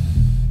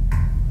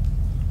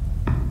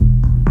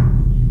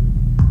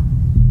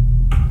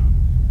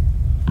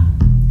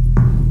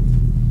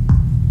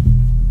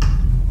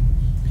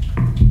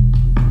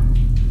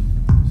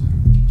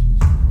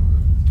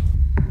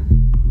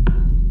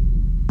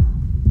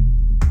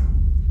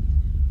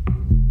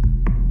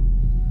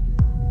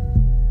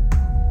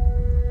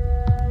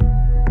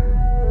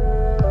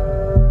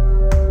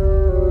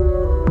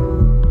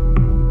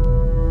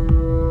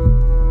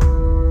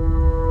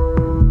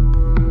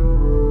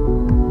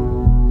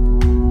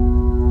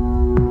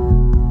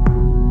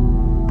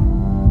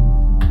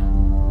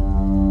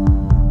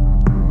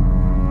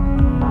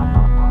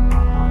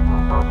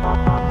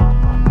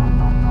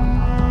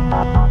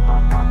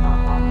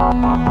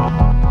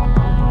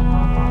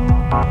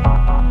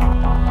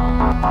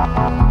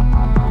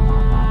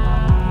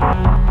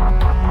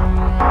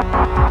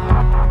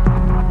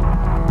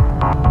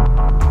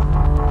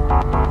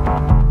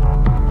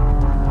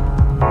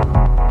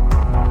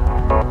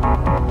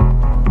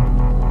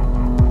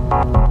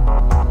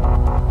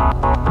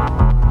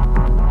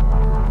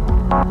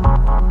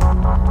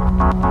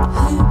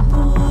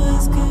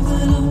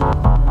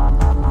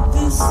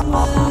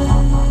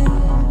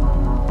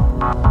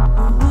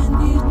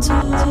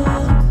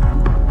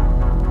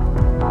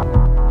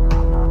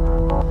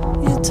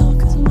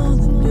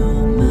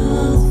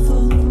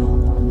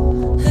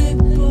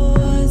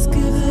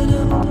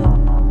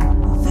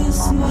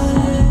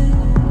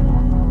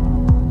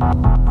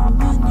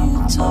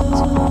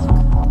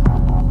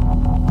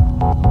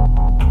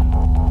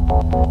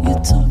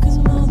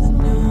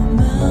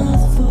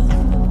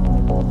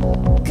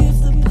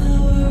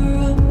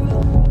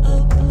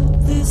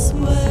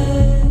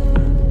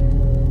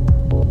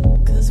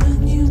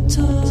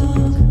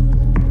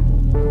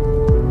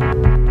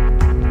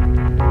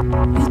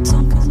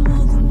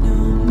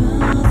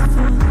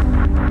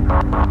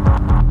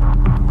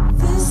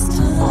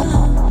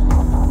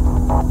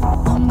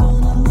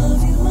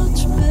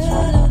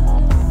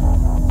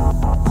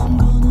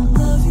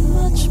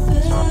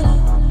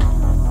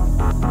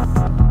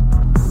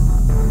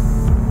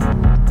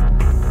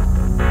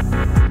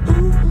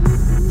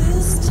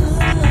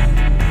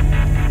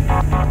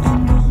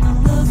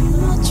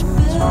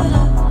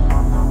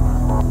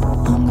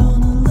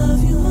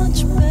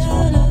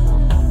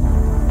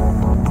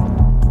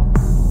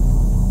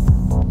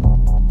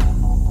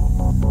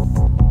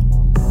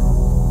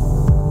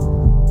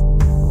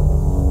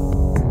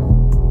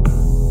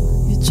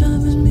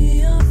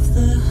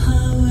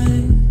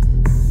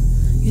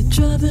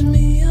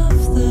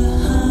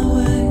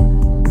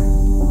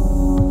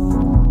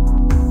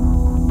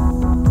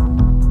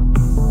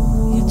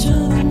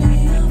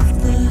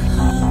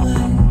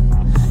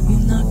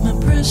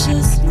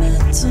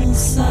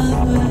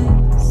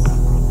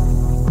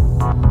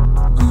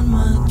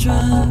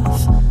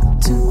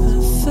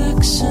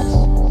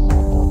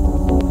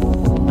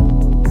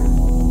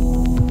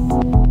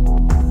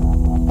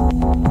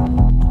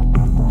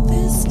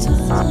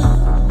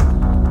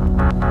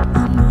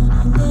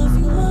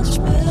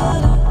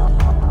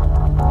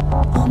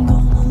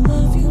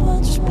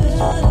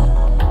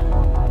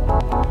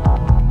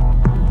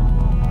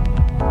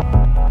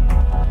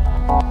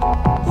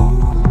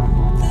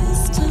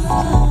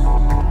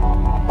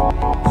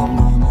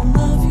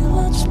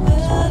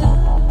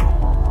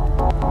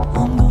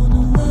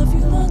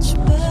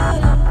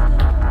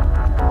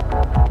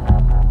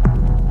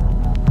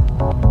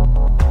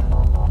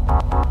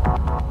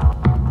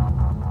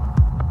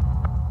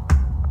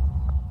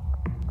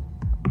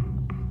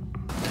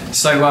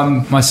 So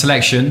my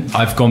selection,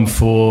 I've gone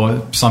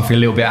for something a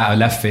little bit out of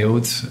left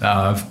field.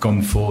 I've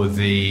gone for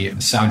the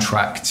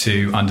soundtrack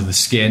to Under the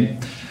Skin,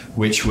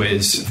 which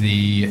was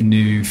the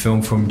new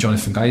film from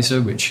Jonathan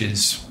Glazer, which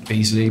is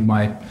easily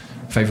my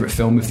favourite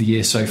film of the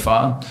year so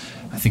far.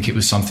 I think it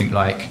was something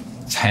like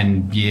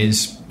 10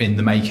 years in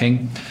the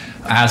making.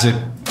 As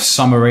a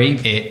summary,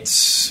 it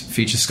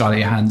features Scarlett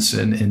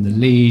Johansson in the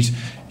lead.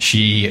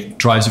 She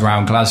drives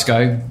around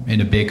Glasgow in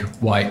a big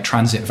white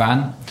transit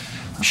van.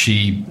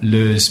 She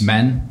lures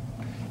men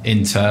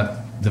into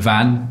the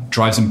van,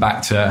 drives them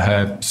back to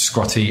her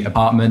squatty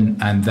apartment,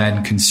 and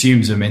then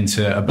consumes them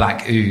into a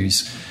black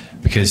ooze,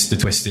 because the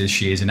twist is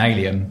she is an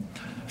alien.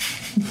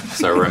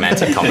 So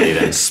romantic comedy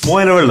then.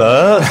 Spoiler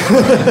alert!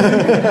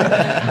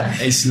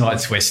 It's not a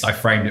twist, I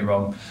framed it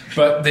wrong.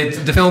 But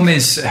the film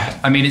is,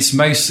 I mean, it's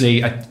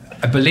mostly,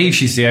 I believe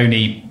she's the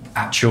only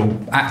actual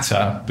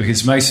actor,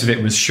 because most of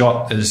it was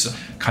shot as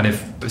kind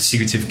of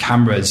secretive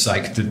cameras,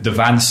 like the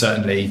van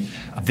certainly.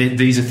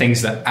 These are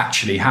things that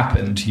actually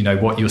happened. You know,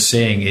 what you're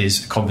seeing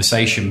is a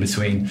conversation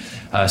between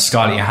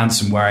Scarlett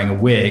Johansson wearing a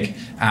wig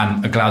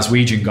and a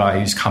Glaswegian guy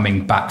who's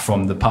coming back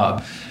from the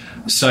pub.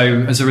 So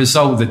as a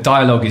result, the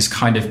dialogue is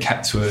kind of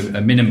kept to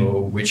a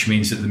minimal, which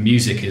means that the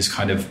music is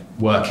kind of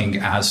working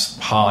as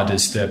hard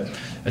as the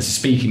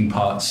speaking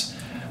parts.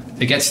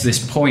 It gets to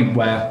this point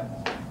where,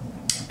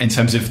 in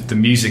terms of the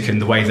music and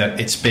the way that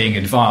it's being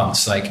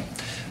advanced, like,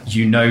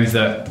 you know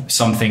that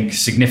something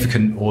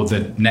significant or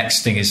the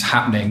next thing is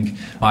happening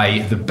by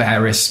the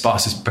barest,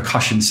 sparsest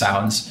percussion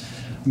sounds.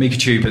 Mika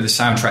Tube put the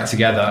soundtrack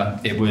together.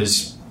 It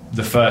was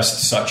the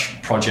first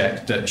such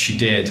project that she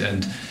did,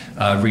 and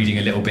reading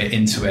a little bit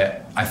into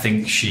it, I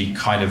think she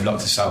kind of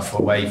locked herself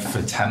away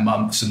for 10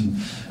 months and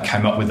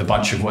came up with a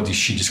bunch of what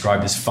she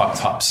described as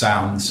fucked up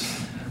sounds,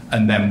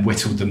 and then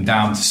whittled them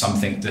down to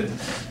something that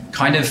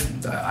kind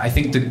of, I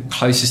think the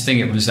closest thing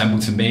it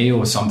resembled to me,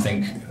 or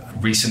something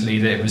recently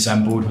that it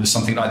resembled, was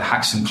something like the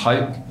Haxon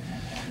Cloak,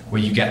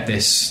 where you get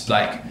this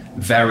like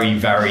very,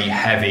 very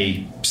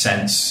heavy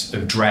sense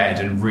of dread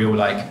and real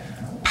like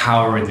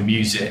power in the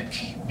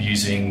music,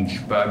 using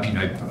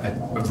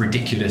a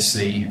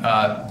ridiculously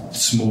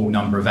small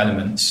number of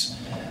elements.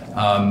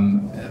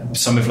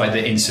 Some of like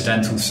the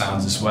incidental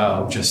sounds as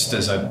well, just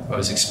as I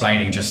was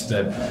explaining, just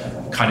the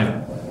kind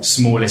of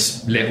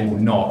smallest little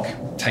knock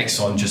takes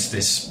on just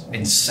this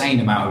insane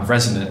amount of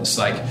resonance,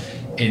 like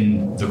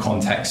in the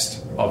context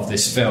of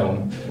this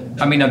film.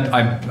 I mean,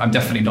 I'm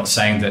definitely not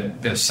saying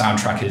that the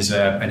soundtrack is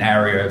an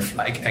area of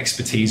like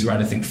expertise or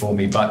anything for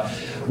me, but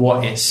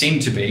what it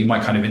seemed to be, my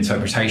kind of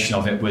interpretation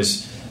of it,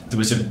 was there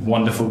was a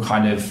wonderful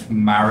kind of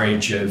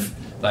marriage of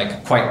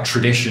like quite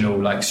traditional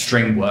like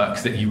string work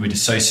that you would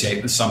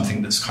associate with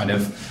something that's kind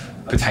of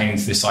pertaining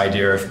to this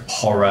idea of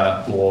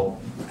horror or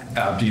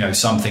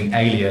something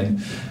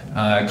alien,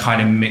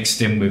 kind of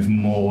mixed in with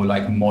more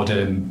like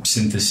modern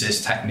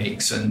synthesis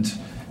techniques and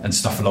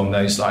stuff along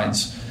those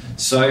lines.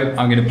 So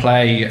I'm going to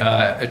play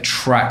a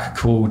track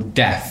called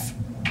Death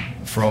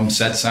from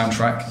said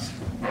soundtrack.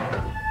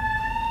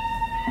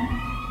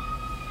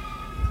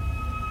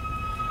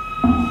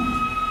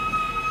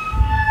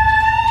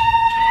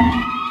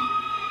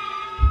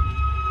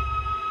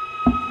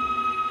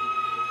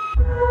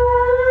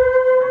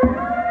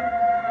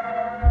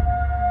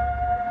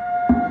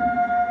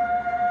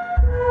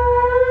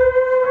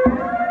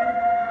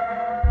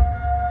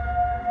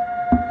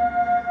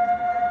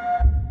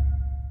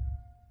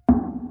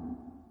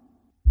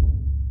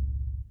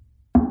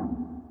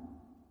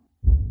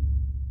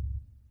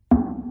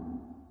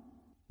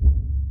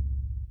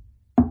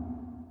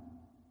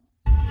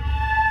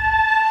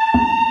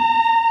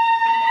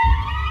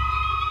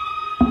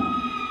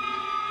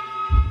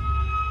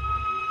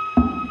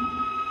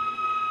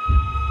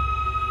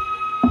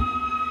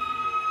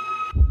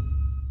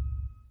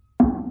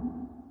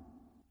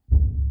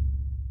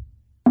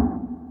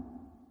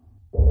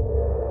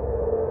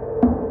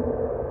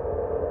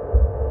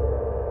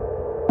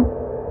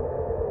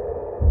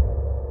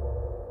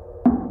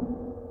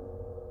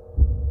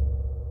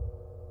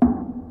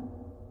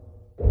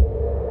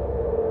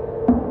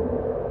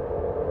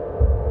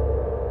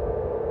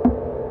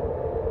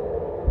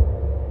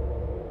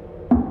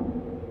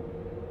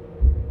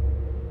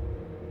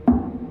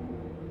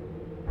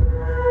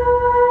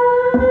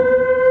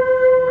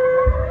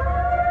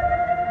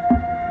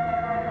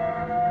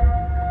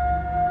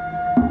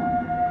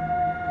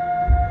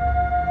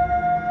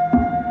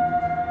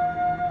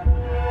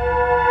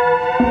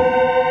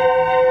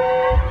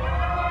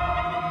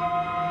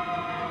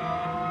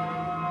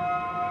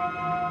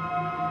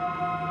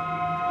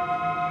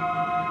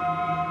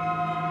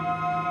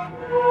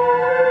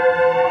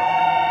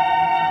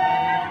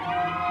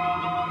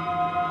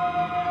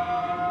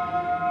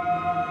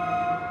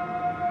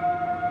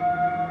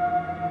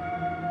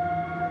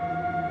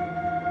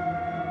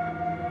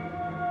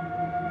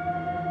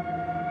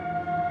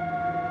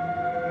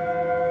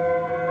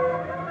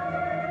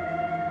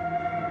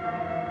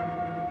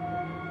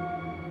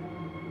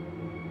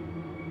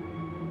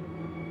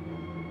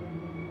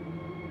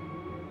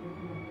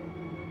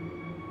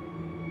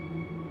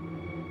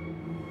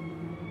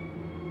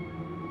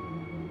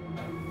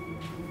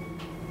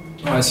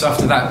 All right, so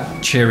after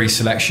that cheery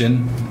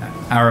selection,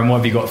 Aaron, what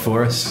have you got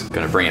for us?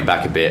 Going to bring it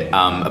back a bit.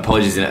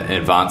 Apologies in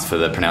advance for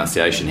the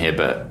pronunciation here,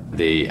 but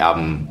the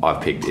album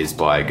I've picked is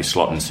by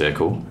Geschlotten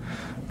Circle,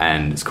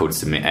 and it's called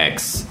Submit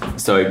X.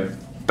 So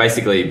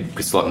basically,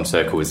 Geschlotten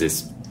Circle is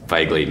this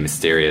vaguely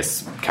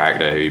mysterious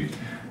character who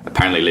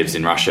apparently lives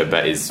in Russia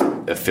but is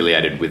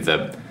affiliated with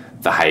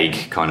the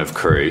Hague kind of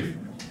crew,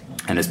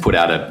 and has put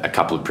out a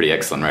couple of pretty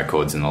excellent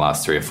records in the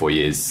last 3 or 4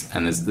 years.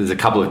 And there's a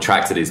couple of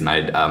tracks that he's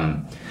made.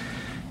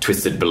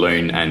 Twisted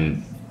Balloon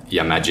and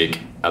Yeah Magic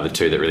are the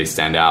two that really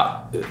stand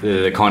out.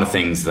 They're the kind of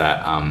things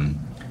that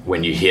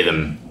when you hear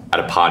them at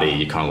a party,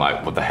 you're kind of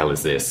like, what the hell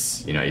is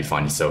this? You know, you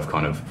find yourself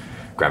kind of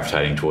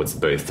gravitating towards the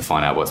booth to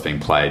find out what's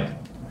being played.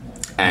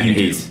 And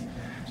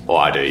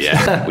I do,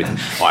 yeah, with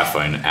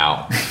iPhone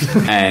out.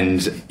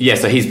 And yeah,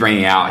 so he's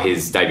bringing out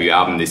his debut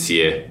album this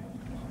year.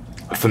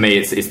 For me,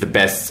 it's the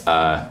best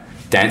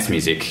dance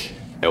music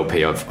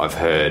LP I've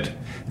heard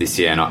this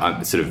year, and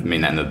I sort of mean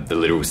that in the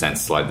literal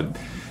sense. Like,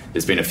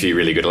 there's been a few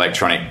really good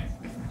electronic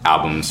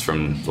albums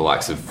from the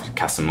likes of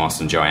Cassim Moss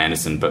and Joey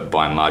Anderson, but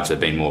by and large they've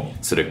been more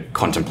sort of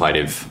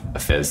contemplative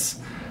affairs.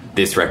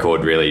 This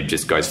record really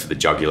just goes for the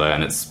jugular,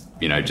 and it's,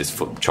 you know, just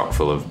chock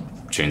full of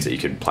tunes that you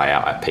could play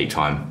out at peak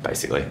time,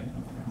 basically.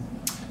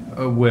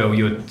 Will,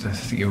 I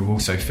think you're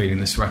also feeling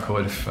this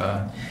record.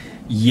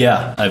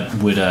 Yeah, I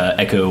would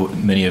echo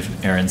many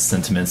of Aaron's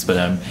sentiments,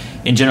 but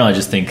in general, I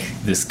just think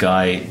this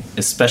guy,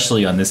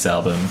 especially on this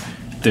album,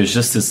 there's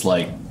just this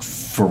like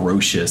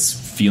ferocious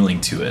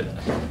feeling to it.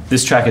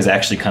 This track is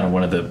actually kind of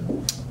one of the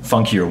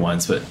funkier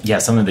ones, but yeah,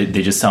 some of them,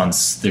 they're just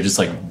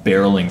like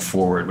barreling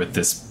forward with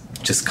this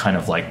just kind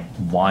of like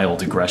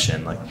wild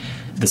aggression, like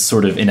this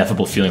sort of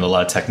ineffable feeling a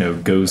lot of techno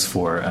goes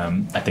for.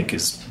 I think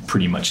is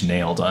pretty much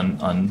nailed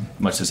on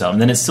much of this album.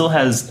 And then it still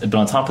has, but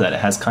on top of that, it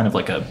has kind of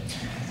like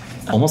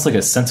almost like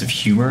a sense of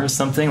humor or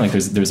something. Like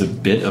there's a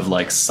bit of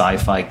like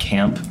sci-fi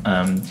camp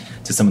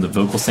to some of the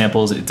vocal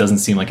samples. It doesn't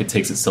seem like it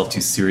takes itself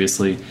too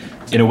seriously.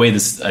 In a way,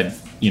 I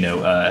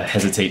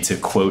hesitate to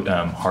quote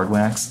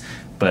Hardwax,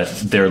 but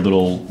their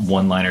little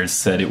one-liners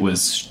said it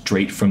was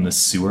straight from the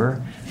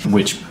sewer,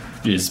 which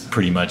is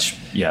pretty much,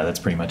 yeah, that's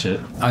pretty much it.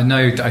 I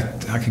know,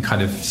 I can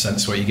kind of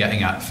sense what you're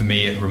getting at. For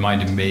me, it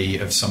reminded me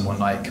of someone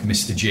like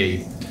Mr.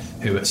 G,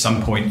 who at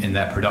some point in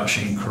their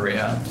production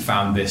career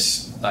found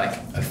this like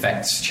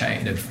effects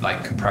chain of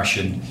like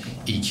compression,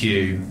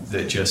 EQ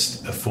that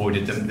just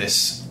afforded them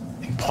this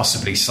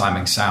impossibly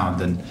slamming sound.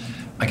 And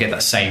I get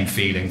that same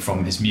feeling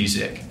from his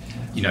music.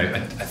 You know,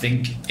 I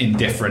think in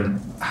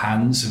different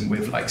hands and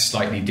with like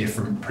slightly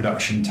different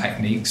production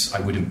techniques,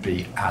 I wouldn't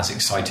be as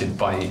excited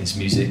by his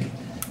music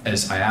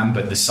as I am,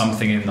 but there's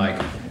something in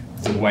like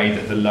the way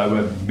that the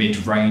lower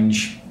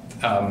mid-range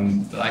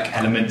like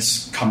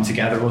elements come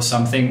together or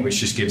something, which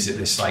just gives it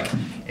this like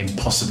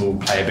impossible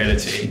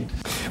playability.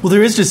 Well,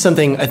 there is just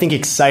something, I think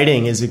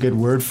exciting is a good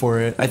word for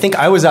it. I think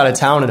I was out of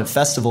town at a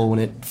festival when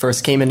it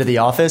first came into the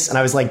office, and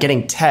I was like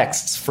getting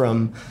texts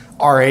from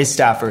RA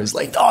staffers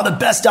like, oh, the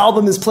best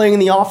album is playing in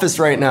the office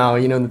right now.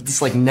 You know,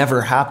 this like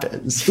never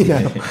happens, you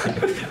know.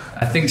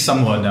 I think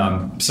someone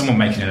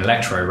making an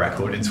electro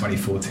record in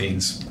 2014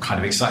 is kind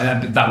of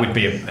exciting. That would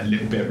be a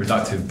little bit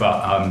reductive,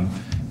 but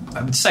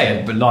I would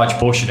say a large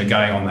portion are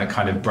going on that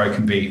kind of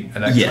broken beat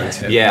electro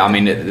tip. Yeah, I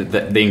mean,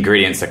 the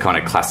ingredients are kind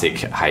of classic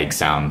Hague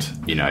sound.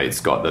 You know,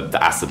 it's got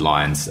the acid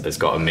lines, it's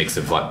got a mix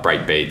of like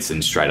break beats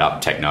and straight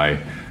up techno,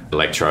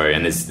 electro,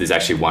 and there's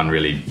actually one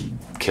really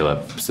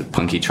killer sort of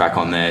punky track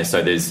on there. So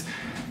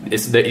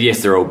yes,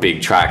 they're all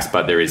big tracks,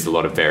 but there is a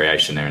lot of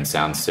variation there in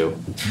sound still.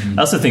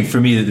 I also think for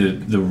me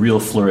the real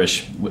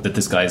flourish that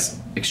this guy's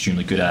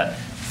extremely good at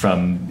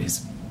from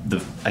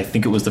I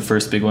think it was the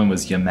first big one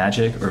was Yeah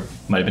Magic, or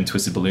might have been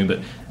Twisted Balloon, but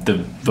the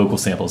vocal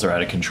samples are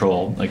out of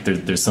control. Like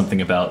there's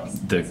something about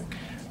the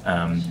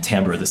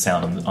timbre of the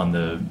sound on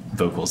the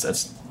vocals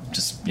that's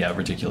just, yeah,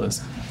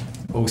 ridiculous.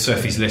 Also,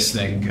 if he's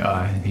listening,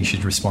 he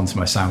should respond to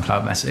my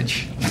SoundCloud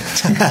message.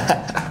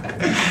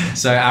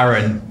 So,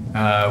 Aaron,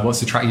 what's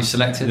the track you've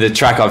selected? The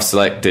track I've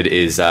selected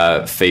is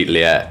Feet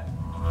Liet.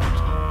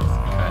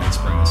 Okay, let's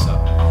bring this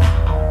up.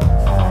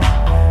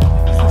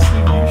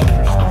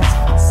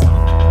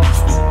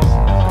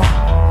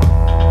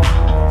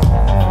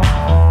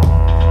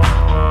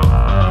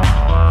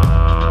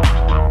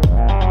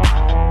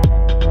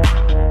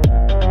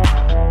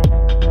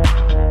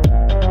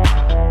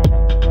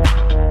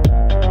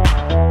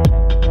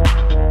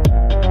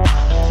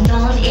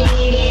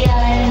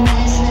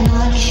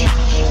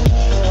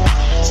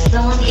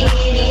 Don't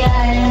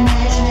ideal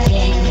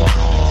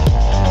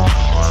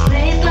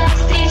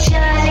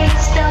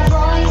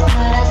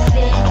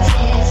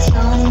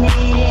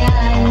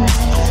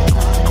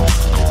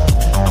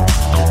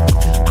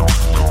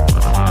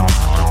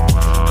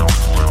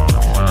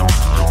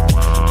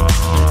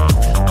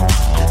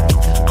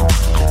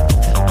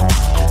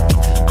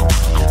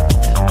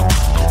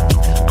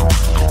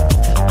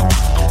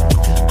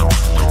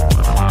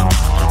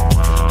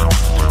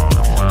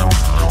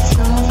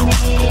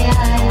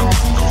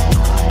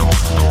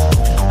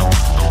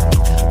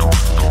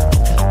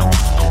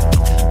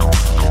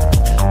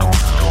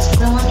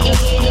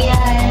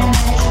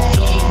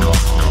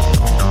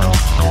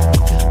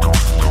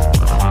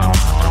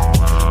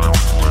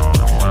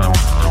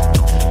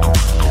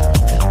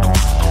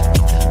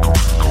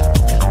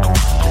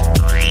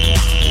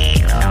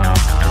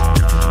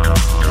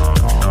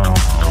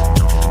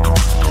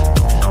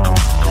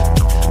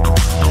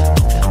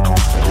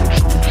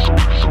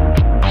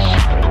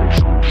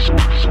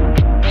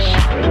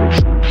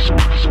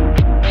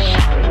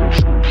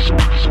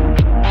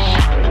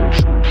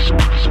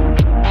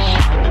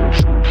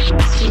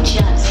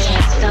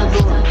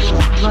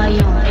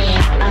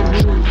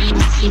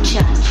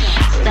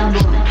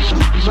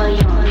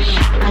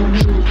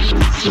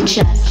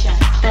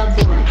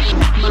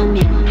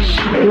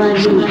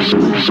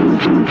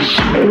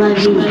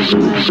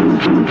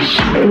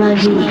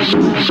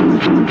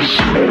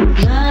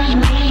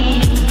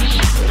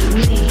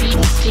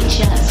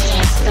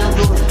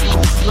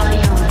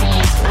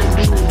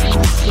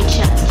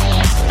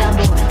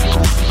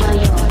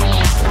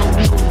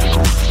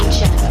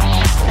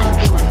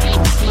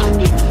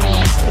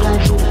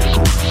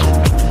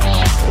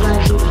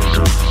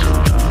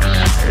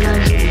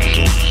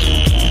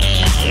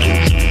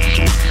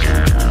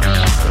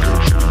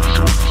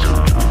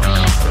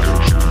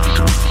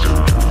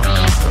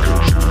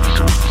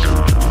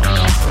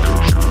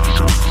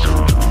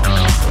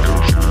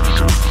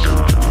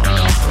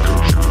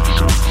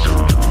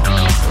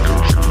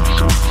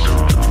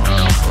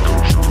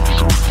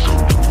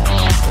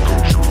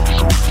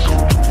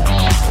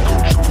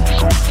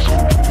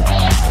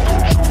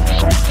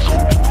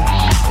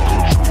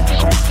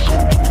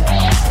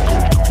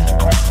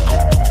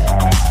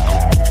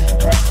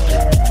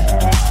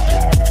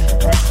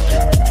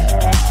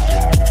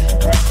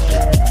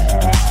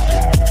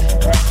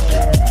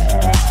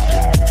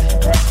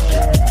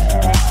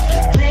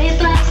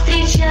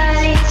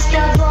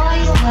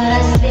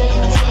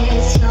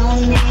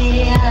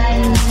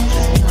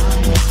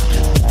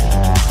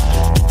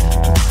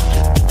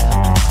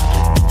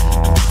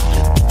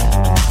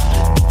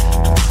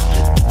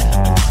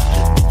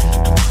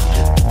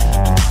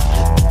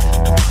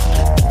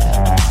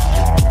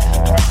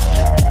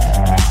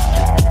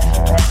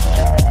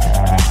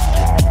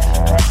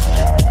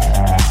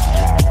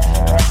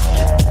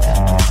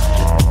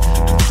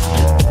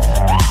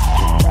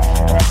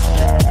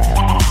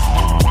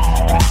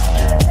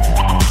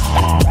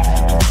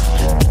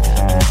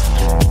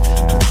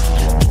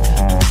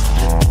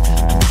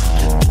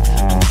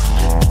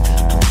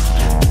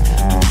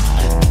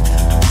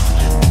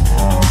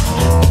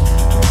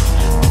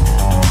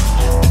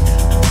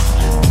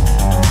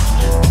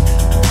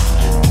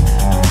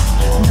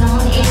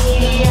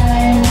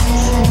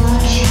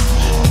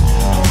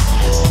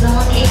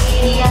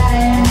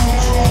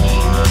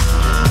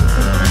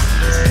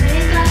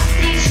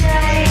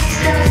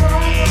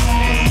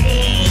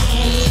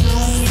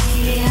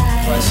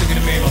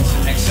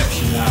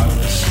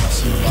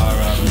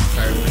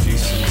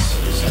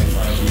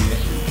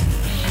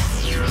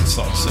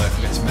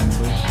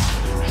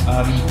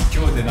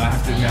Jordan, I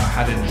have to admit I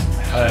hadn't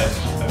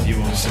heard of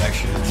your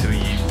selection until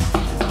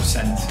you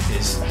sent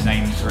his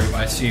name through.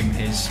 I assume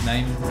his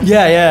name?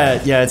 Yeah,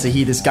 it's a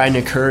he, this guy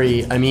Nick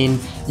Curry. I mean,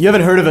 you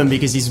haven't heard of him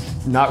because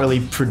he's not really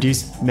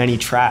produced many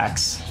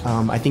tracks.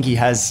 I think he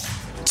has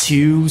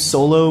 2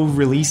 solo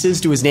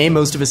releases to his name.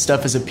 Most of his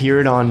stuff has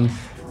appeared on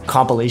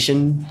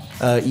compilation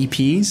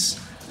EPs.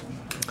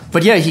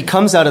 But yeah, he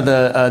comes out of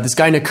this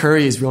guy Nick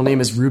Curry, his real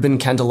name is Ruben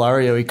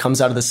Candelario. He comes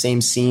out of the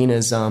same scene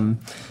as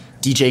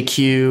DJ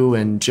Q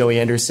and Joey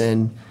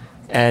Anderson.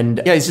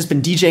 And yeah, he's just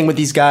been DJing with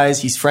these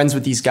guys. He's friends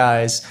with these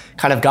guys,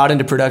 kind of got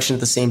into production at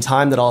the same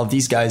time that all of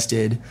these guys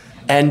did.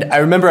 And I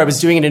remember I was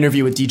doing an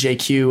interview with DJ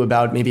Q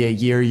about maybe a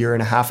year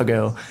and a half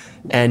ago.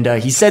 And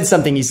he said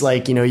something, he's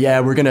like,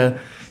 we're going to,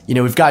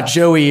 we've got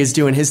Joey is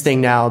doing his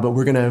thing now, but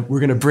we're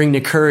going to bring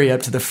Nick Curry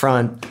up to the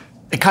front.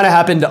 It kind of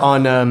happened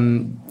on,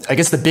 I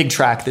guess the big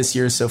track this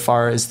year so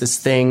far is this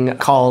thing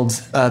called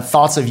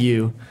Thoughts of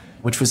You,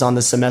 which was on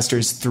the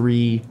Semesters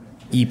 3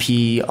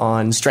 EP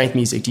on Strength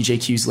Music,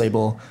 DJ Q's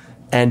label.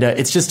 And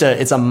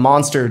it's a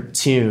monster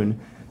tune.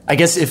 I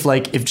guess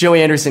if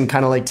Joey Anderson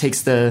kind of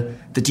takes the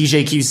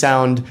DJ Q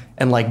sound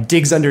and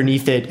digs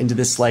underneath it into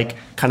this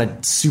kind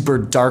of super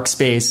dark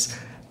space,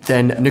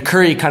 then Nick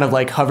Curry kind of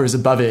hovers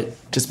above it,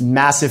 just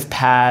massive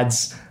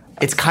pads.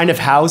 It's kind of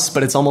house,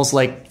 but it's almost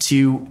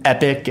too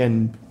epic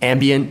and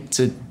ambient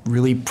to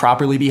really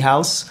properly be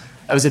house.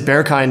 I was at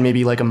Berghain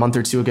maybe a month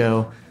or 2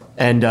 ago,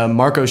 and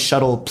Marco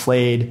Shuttle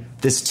played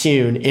this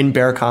tune in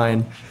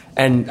Berghain,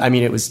 and I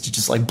mean it was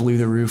just blew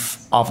the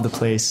roof off the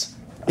place.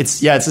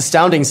 It's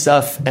astounding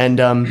stuff, and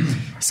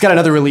he's got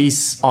another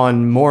release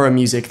on Mora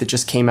Music that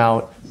just came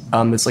out.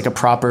 It's a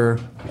proper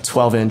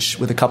 12-inch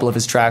with a couple of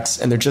his tracks,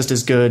 and they're just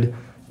as good.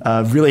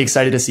 Really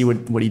excited to see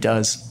what he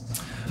does.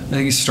 I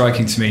think it's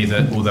striking to me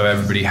that although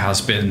everybody has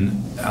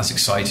been as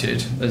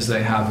excited as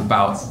they have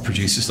about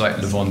producers like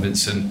Levon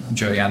Vincent,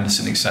 Joey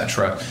Anderson,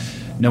 etc.,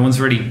 no one's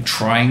really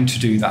trying to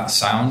do that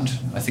sound.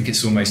 I think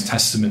it's almost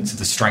testament to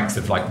the strength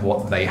of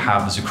what they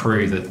have as a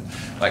crew,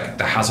 that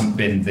there hasn't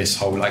been this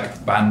whole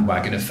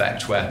bandwagon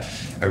effect where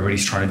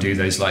everybody's trying to do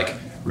those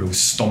real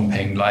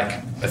stomping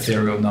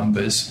ethereal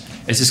numbers.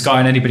 Is this guy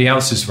on anybody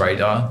else's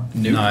radar?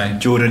 No.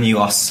 Jordan, you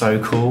are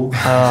so cool.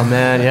 Oh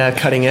man, yeah,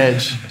 cutting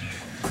edge.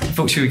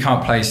 Unfortunately, we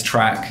can't play his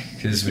track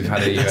because we've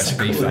had a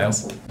USB fail.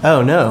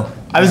 Oh no.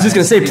 I was just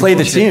going to say, play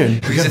the tune.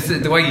 Because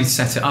the way you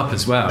set it up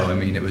as well, I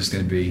mean, it was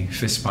going to be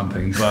fist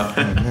pumping. But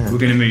we're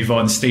going to move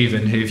on.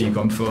 Stephen, who have you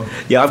gone for?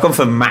 Yeah, I've gone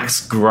for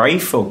Max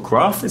Graef, or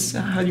Graf, is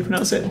that how do you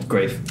pronounce it?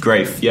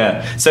 Graef,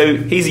 yeah. So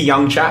he's a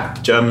young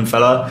chap, German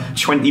fella,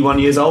 21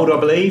 years old, I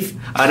believe.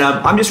 And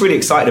I'm just really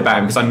excited about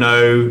him because I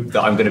know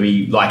that I'm going to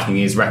be liking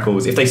his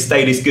records if they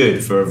stay this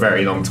good for a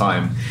very long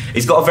time.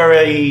 He's got a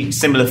very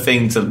similar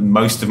thing to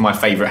most of my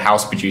favourite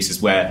house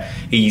producers, where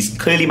he's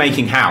clearly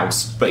making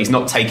house, but he's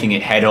not taking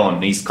it head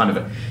on. He's kind of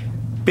a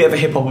bit of a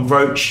hip-hop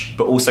approach,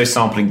 but also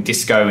sampling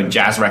disco and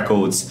jazz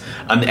records.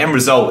 And the end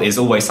result is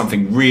always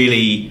something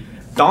really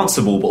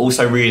danceable, but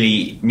also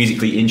really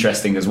musically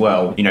interesting as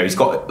well. You know, he's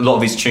got a lot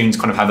of his tunes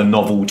kind of have a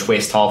novel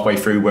twist halfway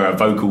through where a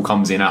vocal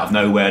comes in out of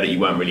nowhere that you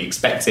weren't really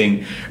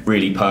expecting,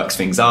 really perks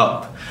things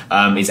up.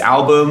 His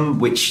album,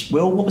 which,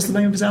 Will, what was the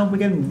name of his album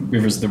again?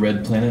 Rivers of the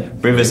Red Planet.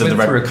 Rivers of the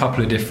Red Planet. For a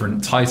couple of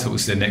different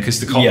titles, didn't it? Because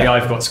the copy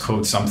I've got's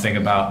called something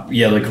about...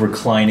 Yeah, like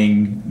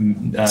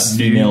reclining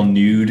female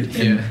nude.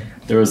 And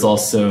there was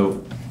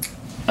also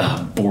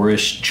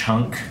Boorish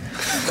Chunk.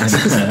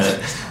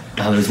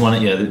 There's one,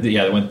 and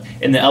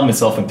the album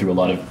itself went through a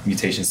lot of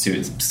mutations too.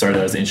 It started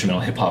out as an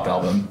instrumental hip hop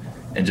album,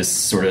 and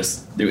just sort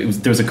of there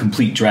was a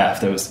complete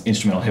draft that was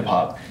instrumental hip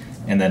hop,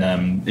 and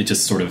then it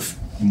just sort of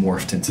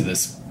morphed into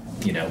this,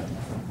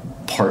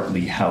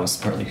 partly house,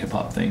 partly hip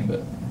hop thing.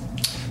 But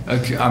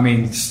okay, I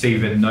mean,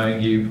 Stephen,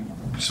 knowing you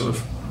sort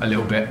of a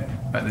little bit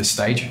at this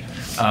stage,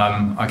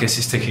 I guess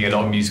it's ticking a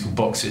lot of musical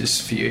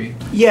boxes for you.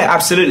 Yeah,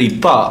 absolutely.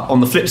 But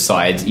on the flip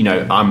side,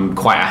 I'm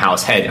quite a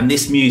house head, and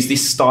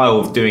this style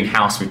of doing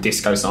house with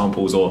disco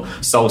samples or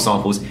soul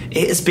samples,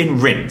 it has been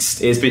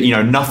rinsed. It's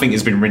been, nothing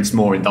has been rinsed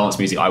more in dance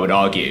music, I would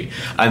argue.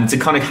 And to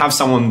kind of have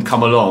someone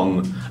come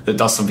along that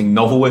does something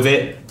novel with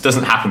it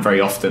doesn't happen very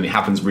often. It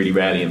happens really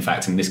rarely, in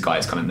fact, and this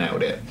guy's kind of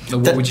nailed it.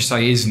 What would you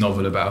say is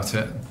novel about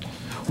it?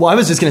 Well, I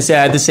was just going to say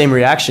I had the same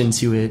reaction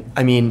to it.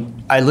 I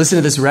mean, I listened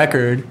to this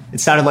record. It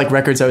sounded like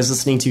records I was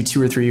listening to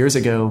 2 or 3 years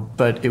ago,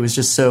 but it was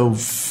just so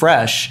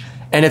fresh.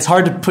 And it's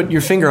hard to put your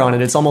finger on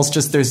it. It's almost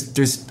just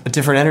there's a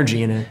different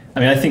energy in it. I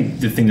mean, I think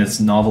the thing that's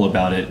novel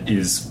about it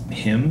is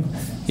him.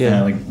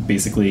 Yeah.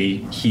 Basically,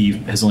 he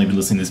has only been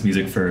listening to this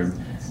music for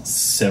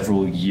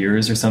several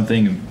years or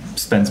something, and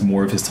spends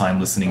more of his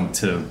time listening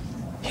to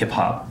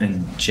hip-hop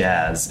and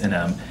jazz.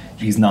 And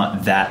he's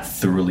not that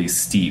thoroughly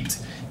steeped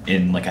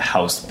in like a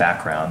house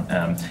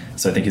background,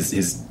 so I think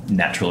his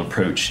natural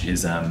approach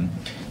is,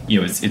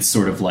 it's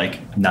sort of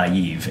like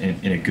naive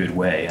in a good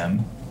way.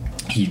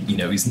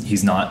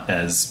 He's not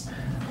as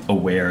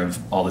aware of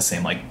all the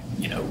same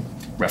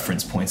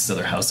reference points as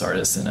other house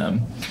artists,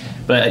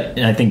 but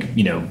I think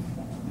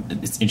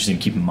it's interesting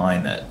to keep in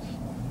mind that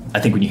I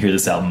think when you hear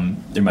this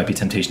album, there might be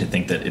temptation to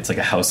think that it's like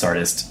a house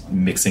artist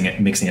mixing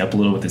up a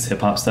little with his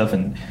hip hop stuff,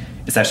 and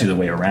it's actually the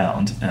way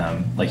around.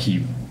 Like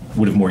he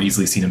would have more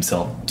easily seen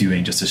himself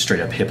doing just a straight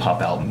up hip hop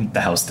album.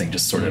 The house thing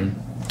just sort of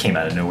came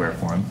out of nowhere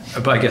for him.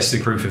 But I guess the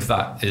proof of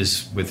that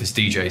is with his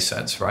DJ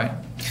sets, right?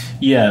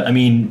 Yeah, I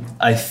mean,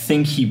 I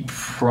think he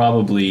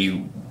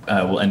probably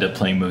will end up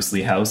playing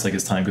mostly house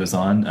as time goes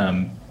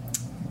on,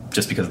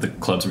 just because of the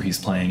clubs where he's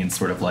playing and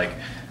sort of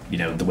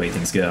the way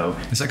things go.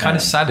 Is that kind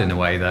of sad in a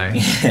way, though?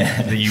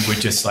 Yeah. That you would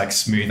just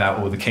smooth out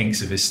all the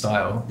kinks of his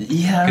style?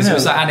 Yeah. Because there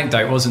was that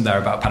anecdote, wasn't there,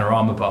 about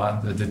Panorama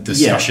Bar, the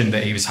discussion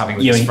that he was having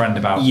with his friend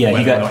about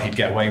whether or not he'd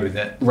get away with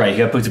it. Right, he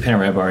got booked to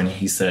Panorama Bar and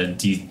he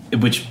said,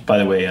 which, by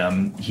the way,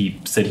 he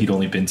said he'd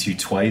only been to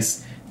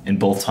twice, and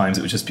both times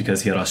it was just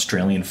because he had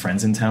Australian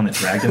friends in town that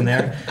dragged him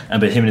there.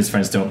 But him and his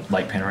friends don't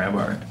like Panorama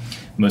Bar,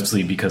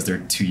 mostly because they're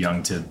too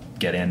young to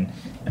get in.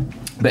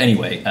 But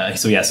anyway,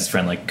 so he asked his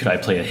friend, could I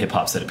play a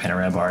hip-hop set at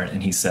Panorama Bar?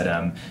 And he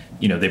said,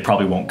 they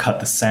probably won't cut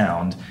the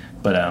sound,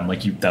 but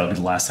that'll be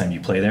the last time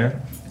you play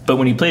there. But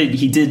when he played,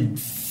 he did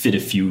fit a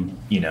few,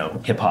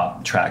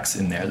 hip-hop tracks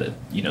in there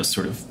that,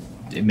 sort of,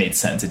 it made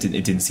sense. It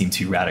didn't seem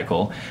too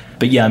radical.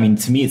 But yeah, I mean,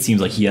 to me, it seems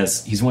like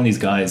he's one of these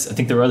guys, I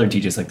think there are other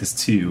DJs like this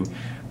too,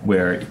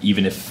 where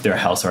even if they're a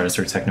house artist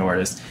or techno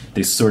artist,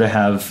 they sort of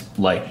have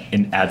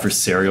an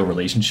adversarial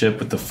relationship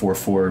with the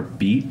 4/4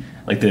 beat.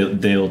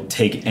 They'll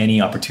take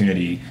any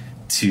opportunity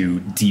to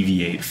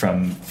deviate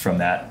from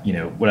that,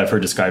 what I've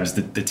heard described as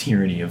the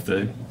tyranny of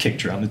the kick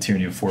drum, the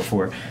tyranny of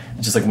 4/4.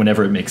 Just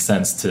whenever it makes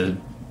sense to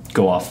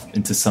go off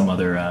into some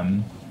other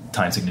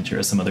time signature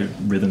or some other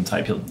rhythm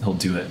type, he'll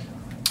do it.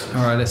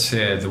 All right, let's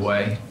hear The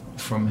Way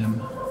from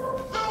him.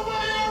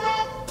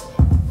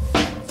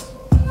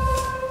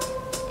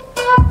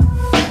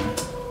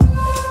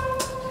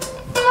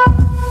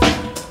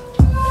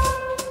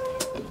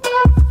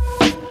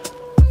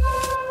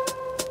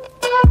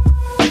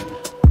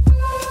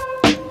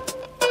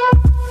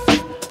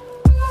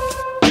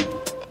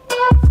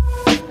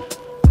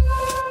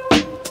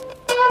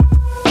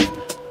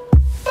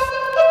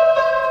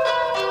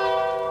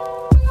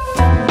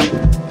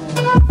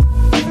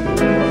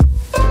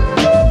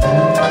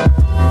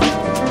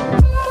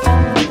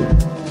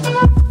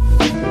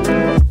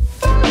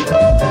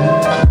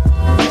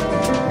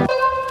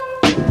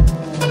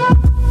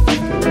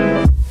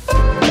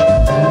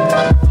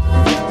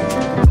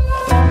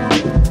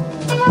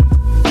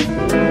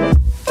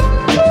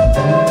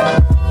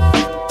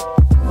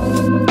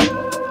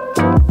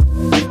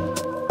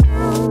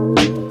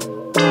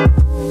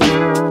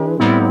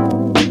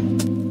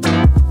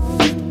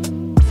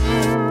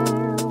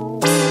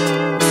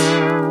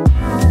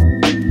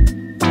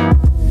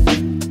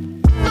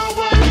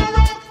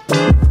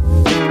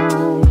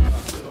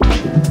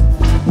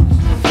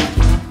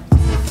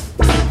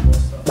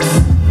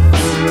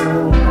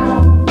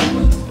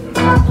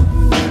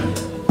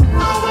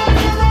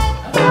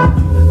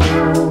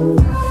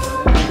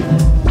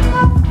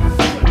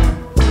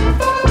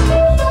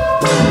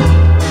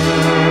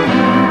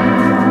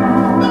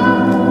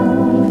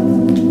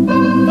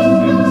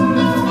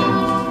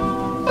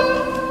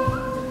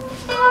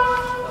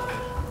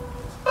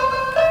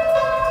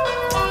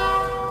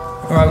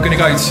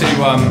 go to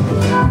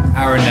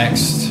Aaron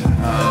next. Do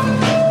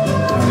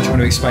you want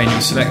to explain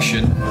your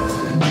selection?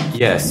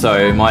 Yeah,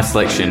 so my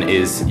selection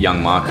is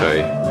Young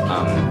Marco.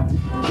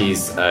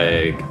 He's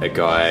a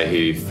guy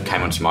who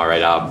came onto my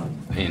radar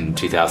in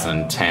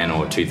 2010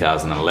 or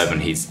 2011.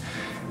 He's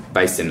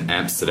based in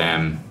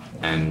Amsterdam,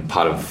 and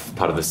part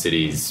of the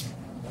city's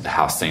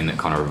house scene that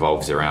kind of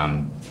revolves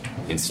around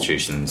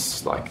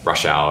institutions like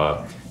Rush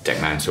Hour,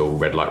 Deckmantle,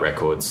 Red Light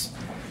Records.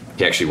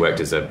 He actually worked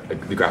as the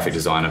graphic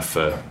designer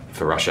for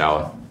Rush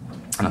Hour,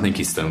 and I think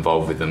he's still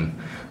involved with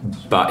them.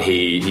 But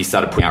he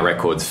started putting out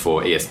records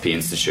for ESP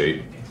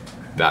Institute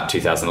about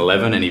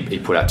 2011, and he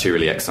put out two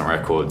really excellent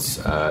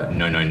records,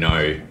 No No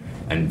No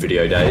and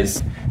Video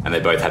Days, and they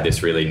both had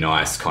this really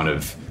nice kind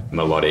of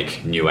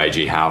melodic new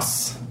agey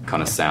house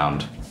kind of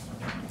sound.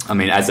 I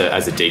mean, as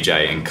a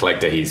DJ and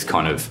collector, he's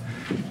kind of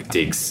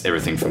digs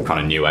everything from kind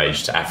of new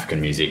age to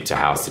African music to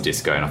house to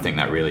disco, and I think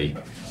that really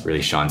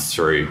shines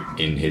through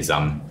in his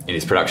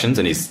productions.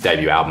 And his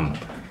debut album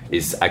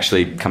is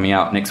actually coming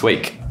out next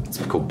week. It's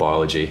called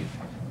Biology,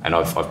 and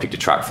I've picked a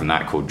track from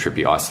that called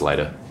Trippy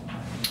Isolator.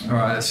 All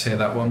right, let's hear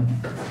that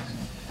one.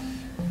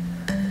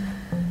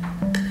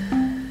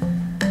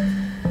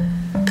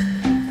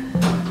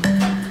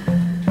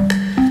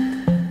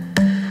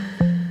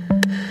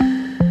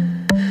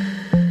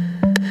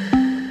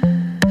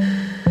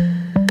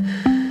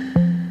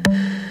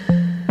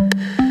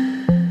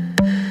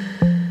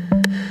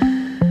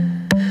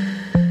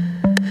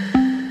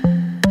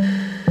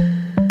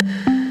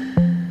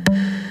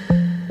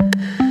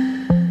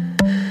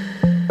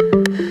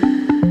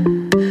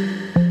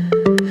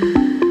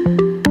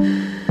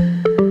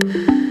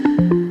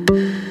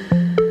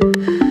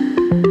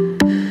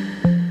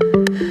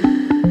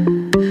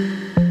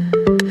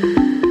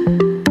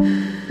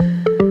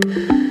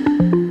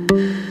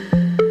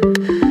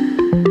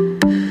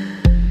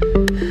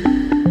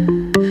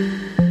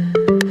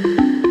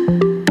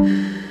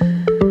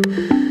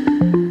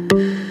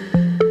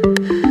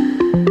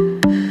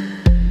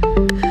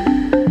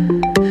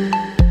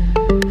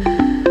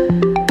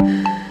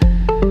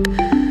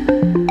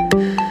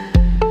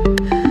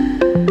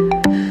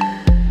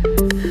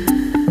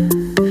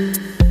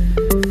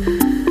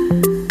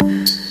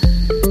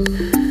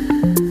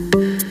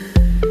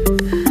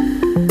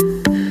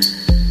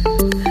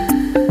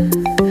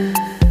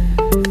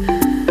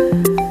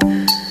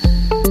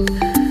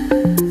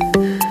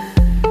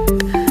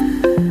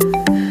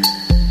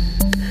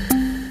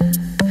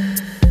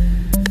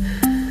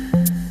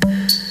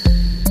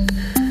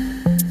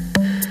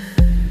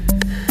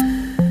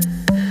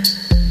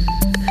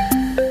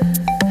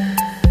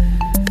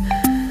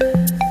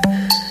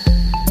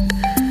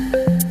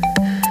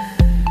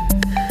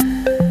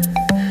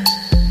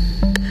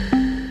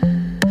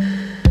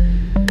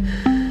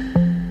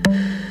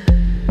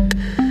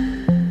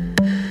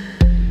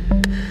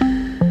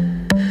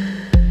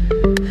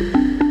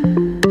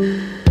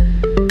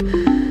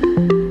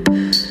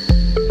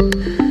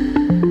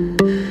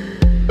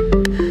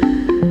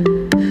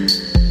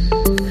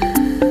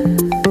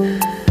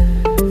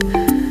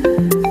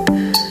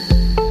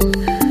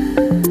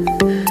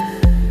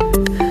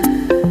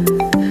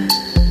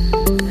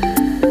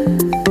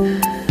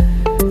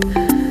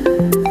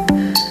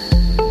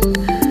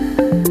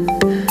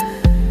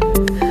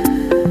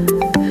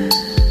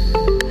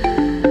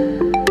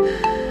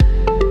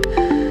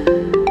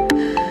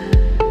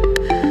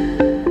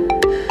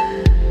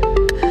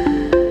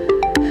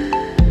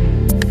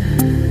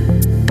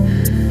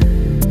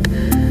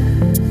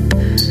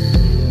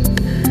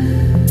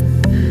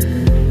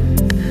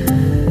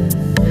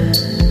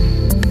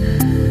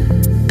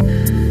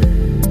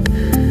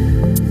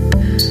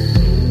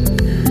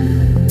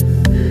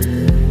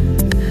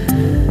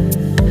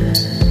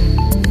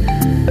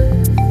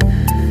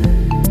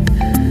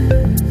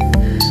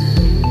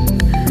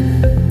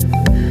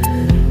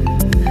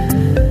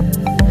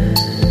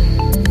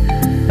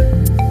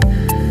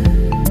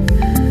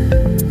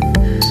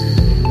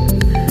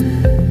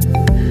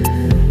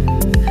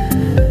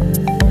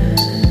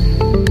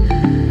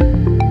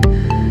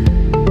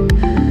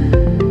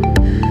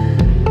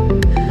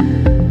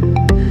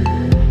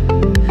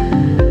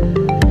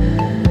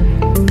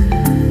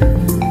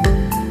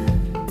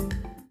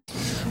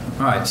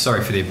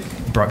 Sorry for the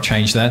abrupt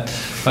change there.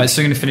 So I'm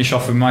going to finish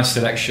off with my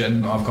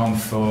selection. I've gone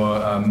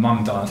for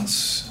Mum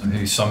Dance,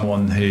 who's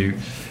someone who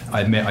I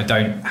admit I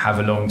don't have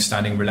a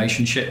long-standing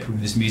relationship with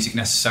his music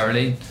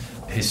necessarily.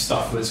 His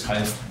stuff was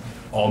kind of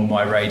on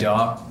my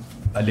radar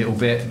a little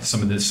bit.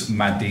 Some of this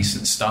mad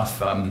decent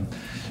stuff,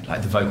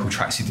 like the vocal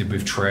tracks he did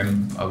with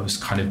Trim, I was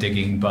kind of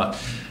digging, but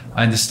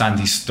I understand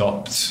he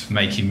stopped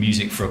making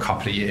music for a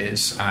couple of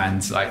years,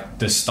 and like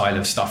the style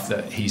of stuff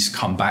that he's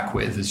come back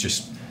with has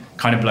just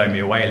kind of blown me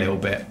away a little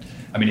bit.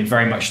 I mean, it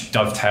very much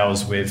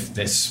dovetails with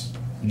this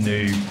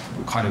new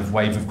kind of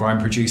wave of grime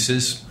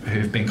producers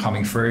who've been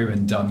coming through,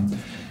 and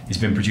he's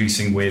been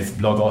producing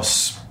with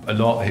Logos a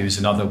lot, who's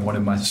another one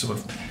of my sort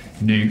of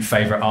new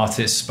favourite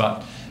artists.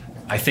 But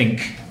I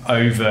think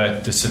over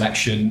the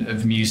selection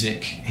of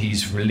music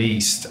he's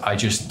released, I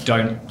just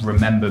don't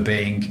remember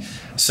being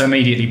so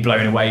immediately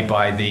blown away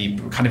by the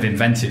kind of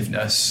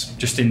inventiveness,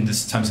 just in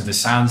terms of the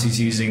sounds he's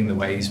using, the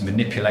way he's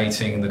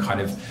manipulating, the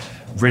kind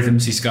of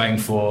rhythms he's going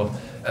for.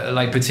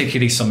 Like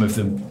particularly some of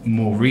the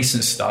more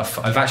recent stuff,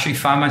 I've actually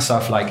found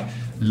myself like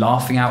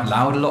laughing out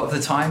loud a lot of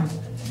the time,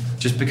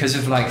 just because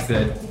of like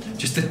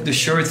the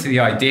surety of the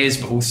ideas,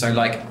 but also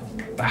like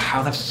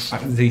how the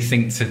fuck do they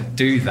think to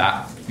do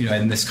that, you know,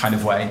 in this kind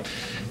of way.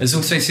 There's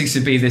also seems to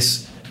be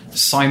this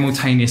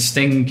simultaneous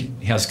thing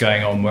he has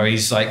going on where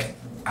he's like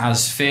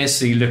as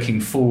fiercely looking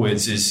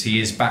forwards as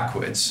he is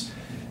backwards.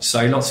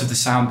 So lots of the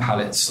sound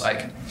palettes,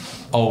 like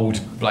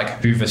old like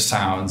Hoover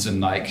sounds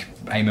and like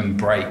Amon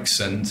breaks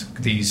and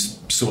these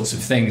sorts of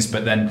things,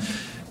 but then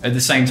at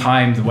the same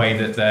time the way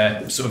that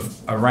they're sort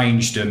of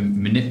arranged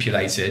and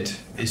manipulated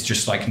is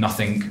just like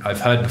nothing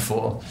I've heard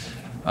before.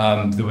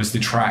 There was the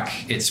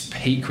track It's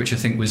Peak, which I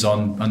think was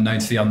on Unknown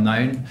to the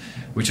Unknown,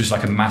 which was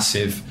like a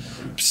massive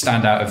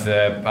standout of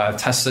the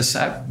Tesla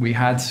set we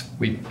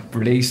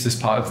released as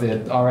part of the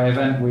RA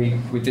event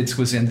we did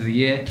towards the end of the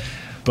year.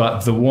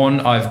 But the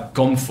one I've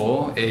gone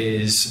for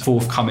is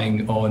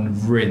forthcoming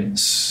on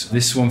Rinse.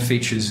 This one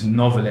features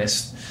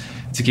Novelist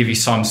to give you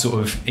some sort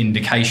of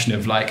indication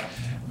of like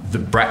the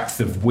breadth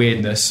of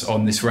weirdness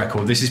on this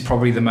record. This is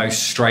probably the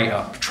most straight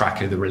up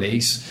track of the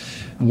release.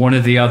 One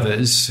of the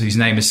others, whose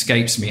name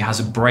escapes me, has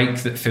a break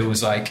that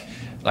feels like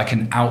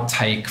an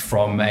outtake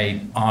from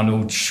a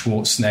Arnold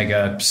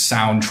Schwarzenegger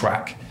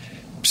soundtrack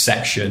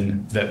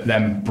section that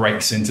then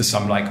breaks into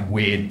some like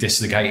weird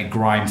dislocated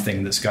grime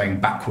thing that's going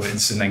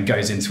backwards and then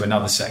goes into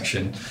another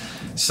section.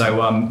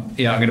 So I'm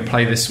going to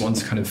play this one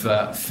to kind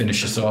of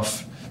finish us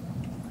off.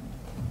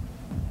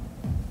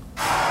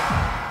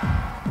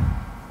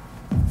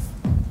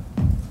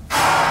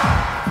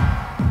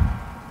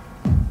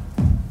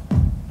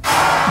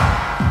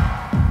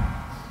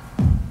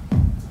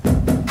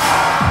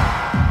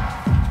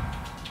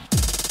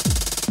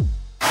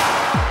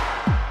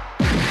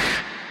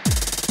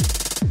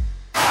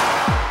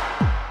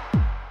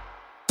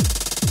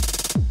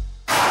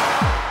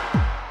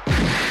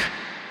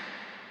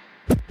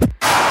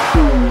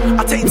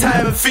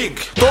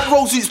 Think, don't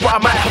roses, but I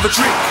might have a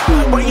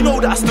drink. But you know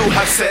that I still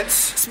have sense.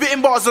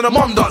 Spitting bars on a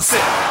mum done set.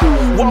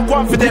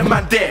 One for them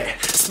man there.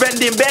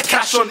 Spending bare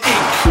cash on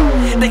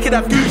ink. They could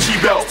have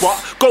Gucci belts,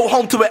 but go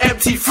home to an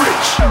empty fridge.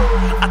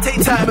 I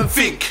take time and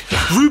think.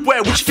 Rude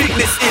boy, which thing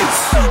this is?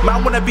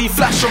 Man wanna be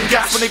flash on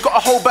gas when they got a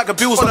whole bag of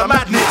bills on a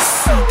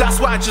madness. That's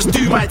why I just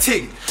do my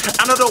thing.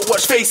 And I don't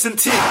watch face and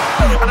ting.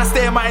 And I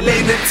stay in my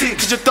lane and ting.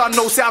 Cause you done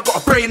know, say I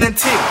got a brain and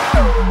ting.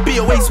 Be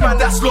a waste man,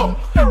 that's long.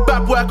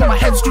 Bad boy, I got my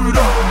head screwed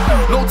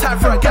up. No time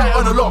for a guy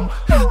on along.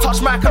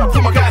 Touch my can I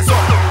put my guys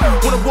on.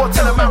 Wanna war,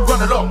 tell a man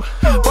run along.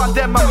 But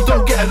them man, we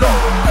don't get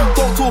along.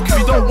 Don't talk if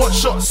you don't want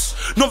shots.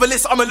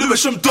 Novelist, I'm a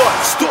Lewisham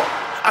dog. Stop.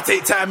 I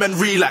take time and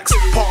relax.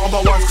 Part on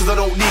my ones cause I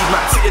don't need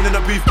man. Sitting in the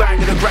booth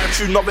banging a grand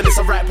tune. Novelist,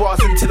 I write bars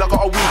until I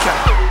got a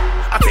weekend.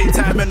 I take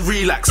time and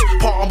relax.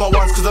 Part on my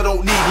ones cause I don't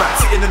need man.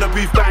 Sitting in the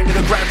booth banging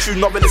a grand tune.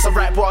 Novelist, I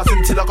write bars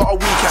until I got a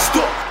weekend.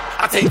 Stop.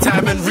 I take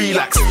time and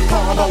relax.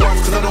 Part on my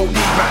ones cause I don't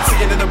need man.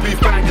 Sitting in the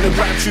booth banging a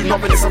grand tune.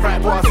 Novelist, I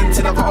write bars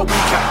until I got a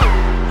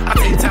weekend. I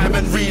take time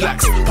and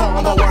relax. Part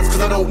on my ones cause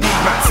I don't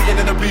need man. Sitting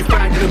in the booth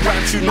banging a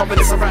grand tune.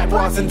 Novelist, I write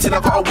bars until I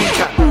got a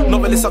weekend.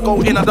 Novelist, I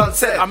go in, I done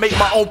set. I make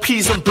my own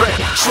peas and bread.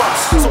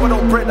 Trust, so I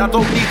don't bread, I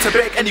don't need to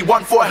beg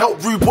anyone for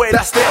help. Rude boy,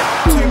 that's dead.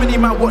 Too many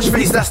man watch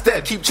face, that's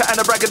dead. Keep chatting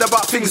and bragging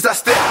about things,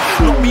 that's dead.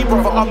 Not me,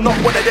 brother, I'm not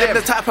one of them.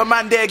 The type of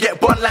man there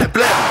get bun like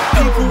blem.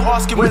 People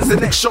asking when's the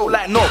next show,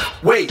 like no,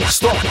 wait,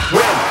 stop,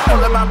 when?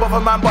 Not a man, brother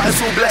man, but it's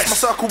all blessed. My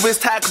circle is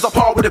tight cause I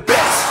part with the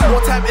best.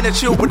 More time in a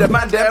chill with the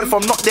man there. If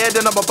I'm not there,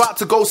 then I'm about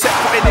to go set.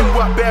 Putting in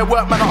work, bare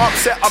work, man, I'm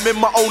upset. I'm in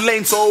my own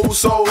lane, so.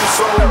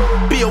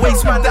 Be a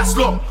waste man, that's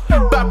long.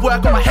 Bad boy, I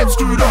got my head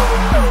screwed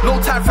up.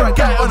 No time for a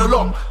guy on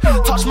along.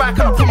 Touch my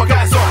can I put my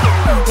guys on.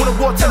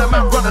 Wanna war, tell a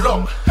man run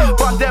along.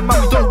 But them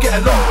man, we don't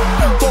get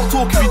along. Don't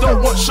talk if you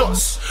don't want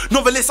shots.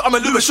 Novelist, I'm a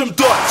Lewisham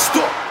dog.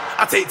 Stop.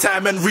 I take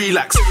time and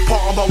relax.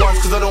 Part on my ones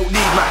cause I don't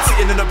need man.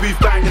 Sitting in the booth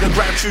banging a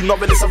grand tune.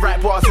 Novelist, I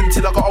write bars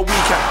until I got a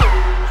weekend.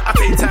 I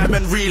take time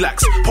and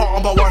relax. Part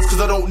on my ones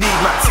cause I don't need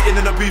man. Sitting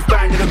in the booth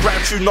banging a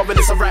grand tune.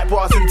 Novelist, I write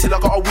bars until I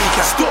got a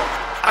weekend. Stop.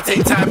 I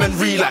take time and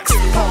relax.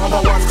 Part on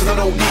my ones cause I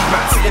don't need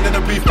man. Sitting in the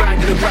booth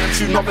banging a grand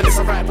tune. Novelist,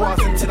 I write bars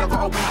until I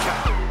got a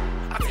weekend.